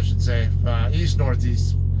Atlanta, I should say, east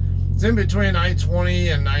northeast. It's in between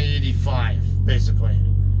I-20 and I-85, basically.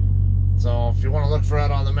 So if you want to look for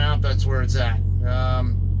it on the map, that's where it's at.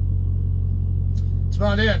 That's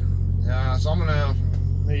about it. So I'm gonna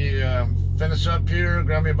finish up here,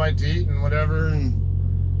 grab me a bite to eat and whatever, and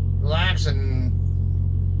relax, and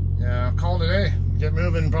call it a day. Get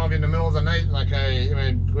moving probably in the middle of the night,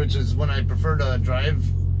 which is when I prefer to drive,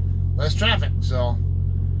 less traffic. So, all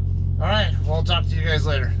right. Well, I'll talk to you guys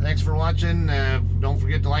later. Thanks for watching. Don't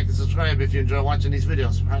forget to like and subscribe if you enjoy watching these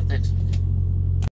videos. All right. Thanks.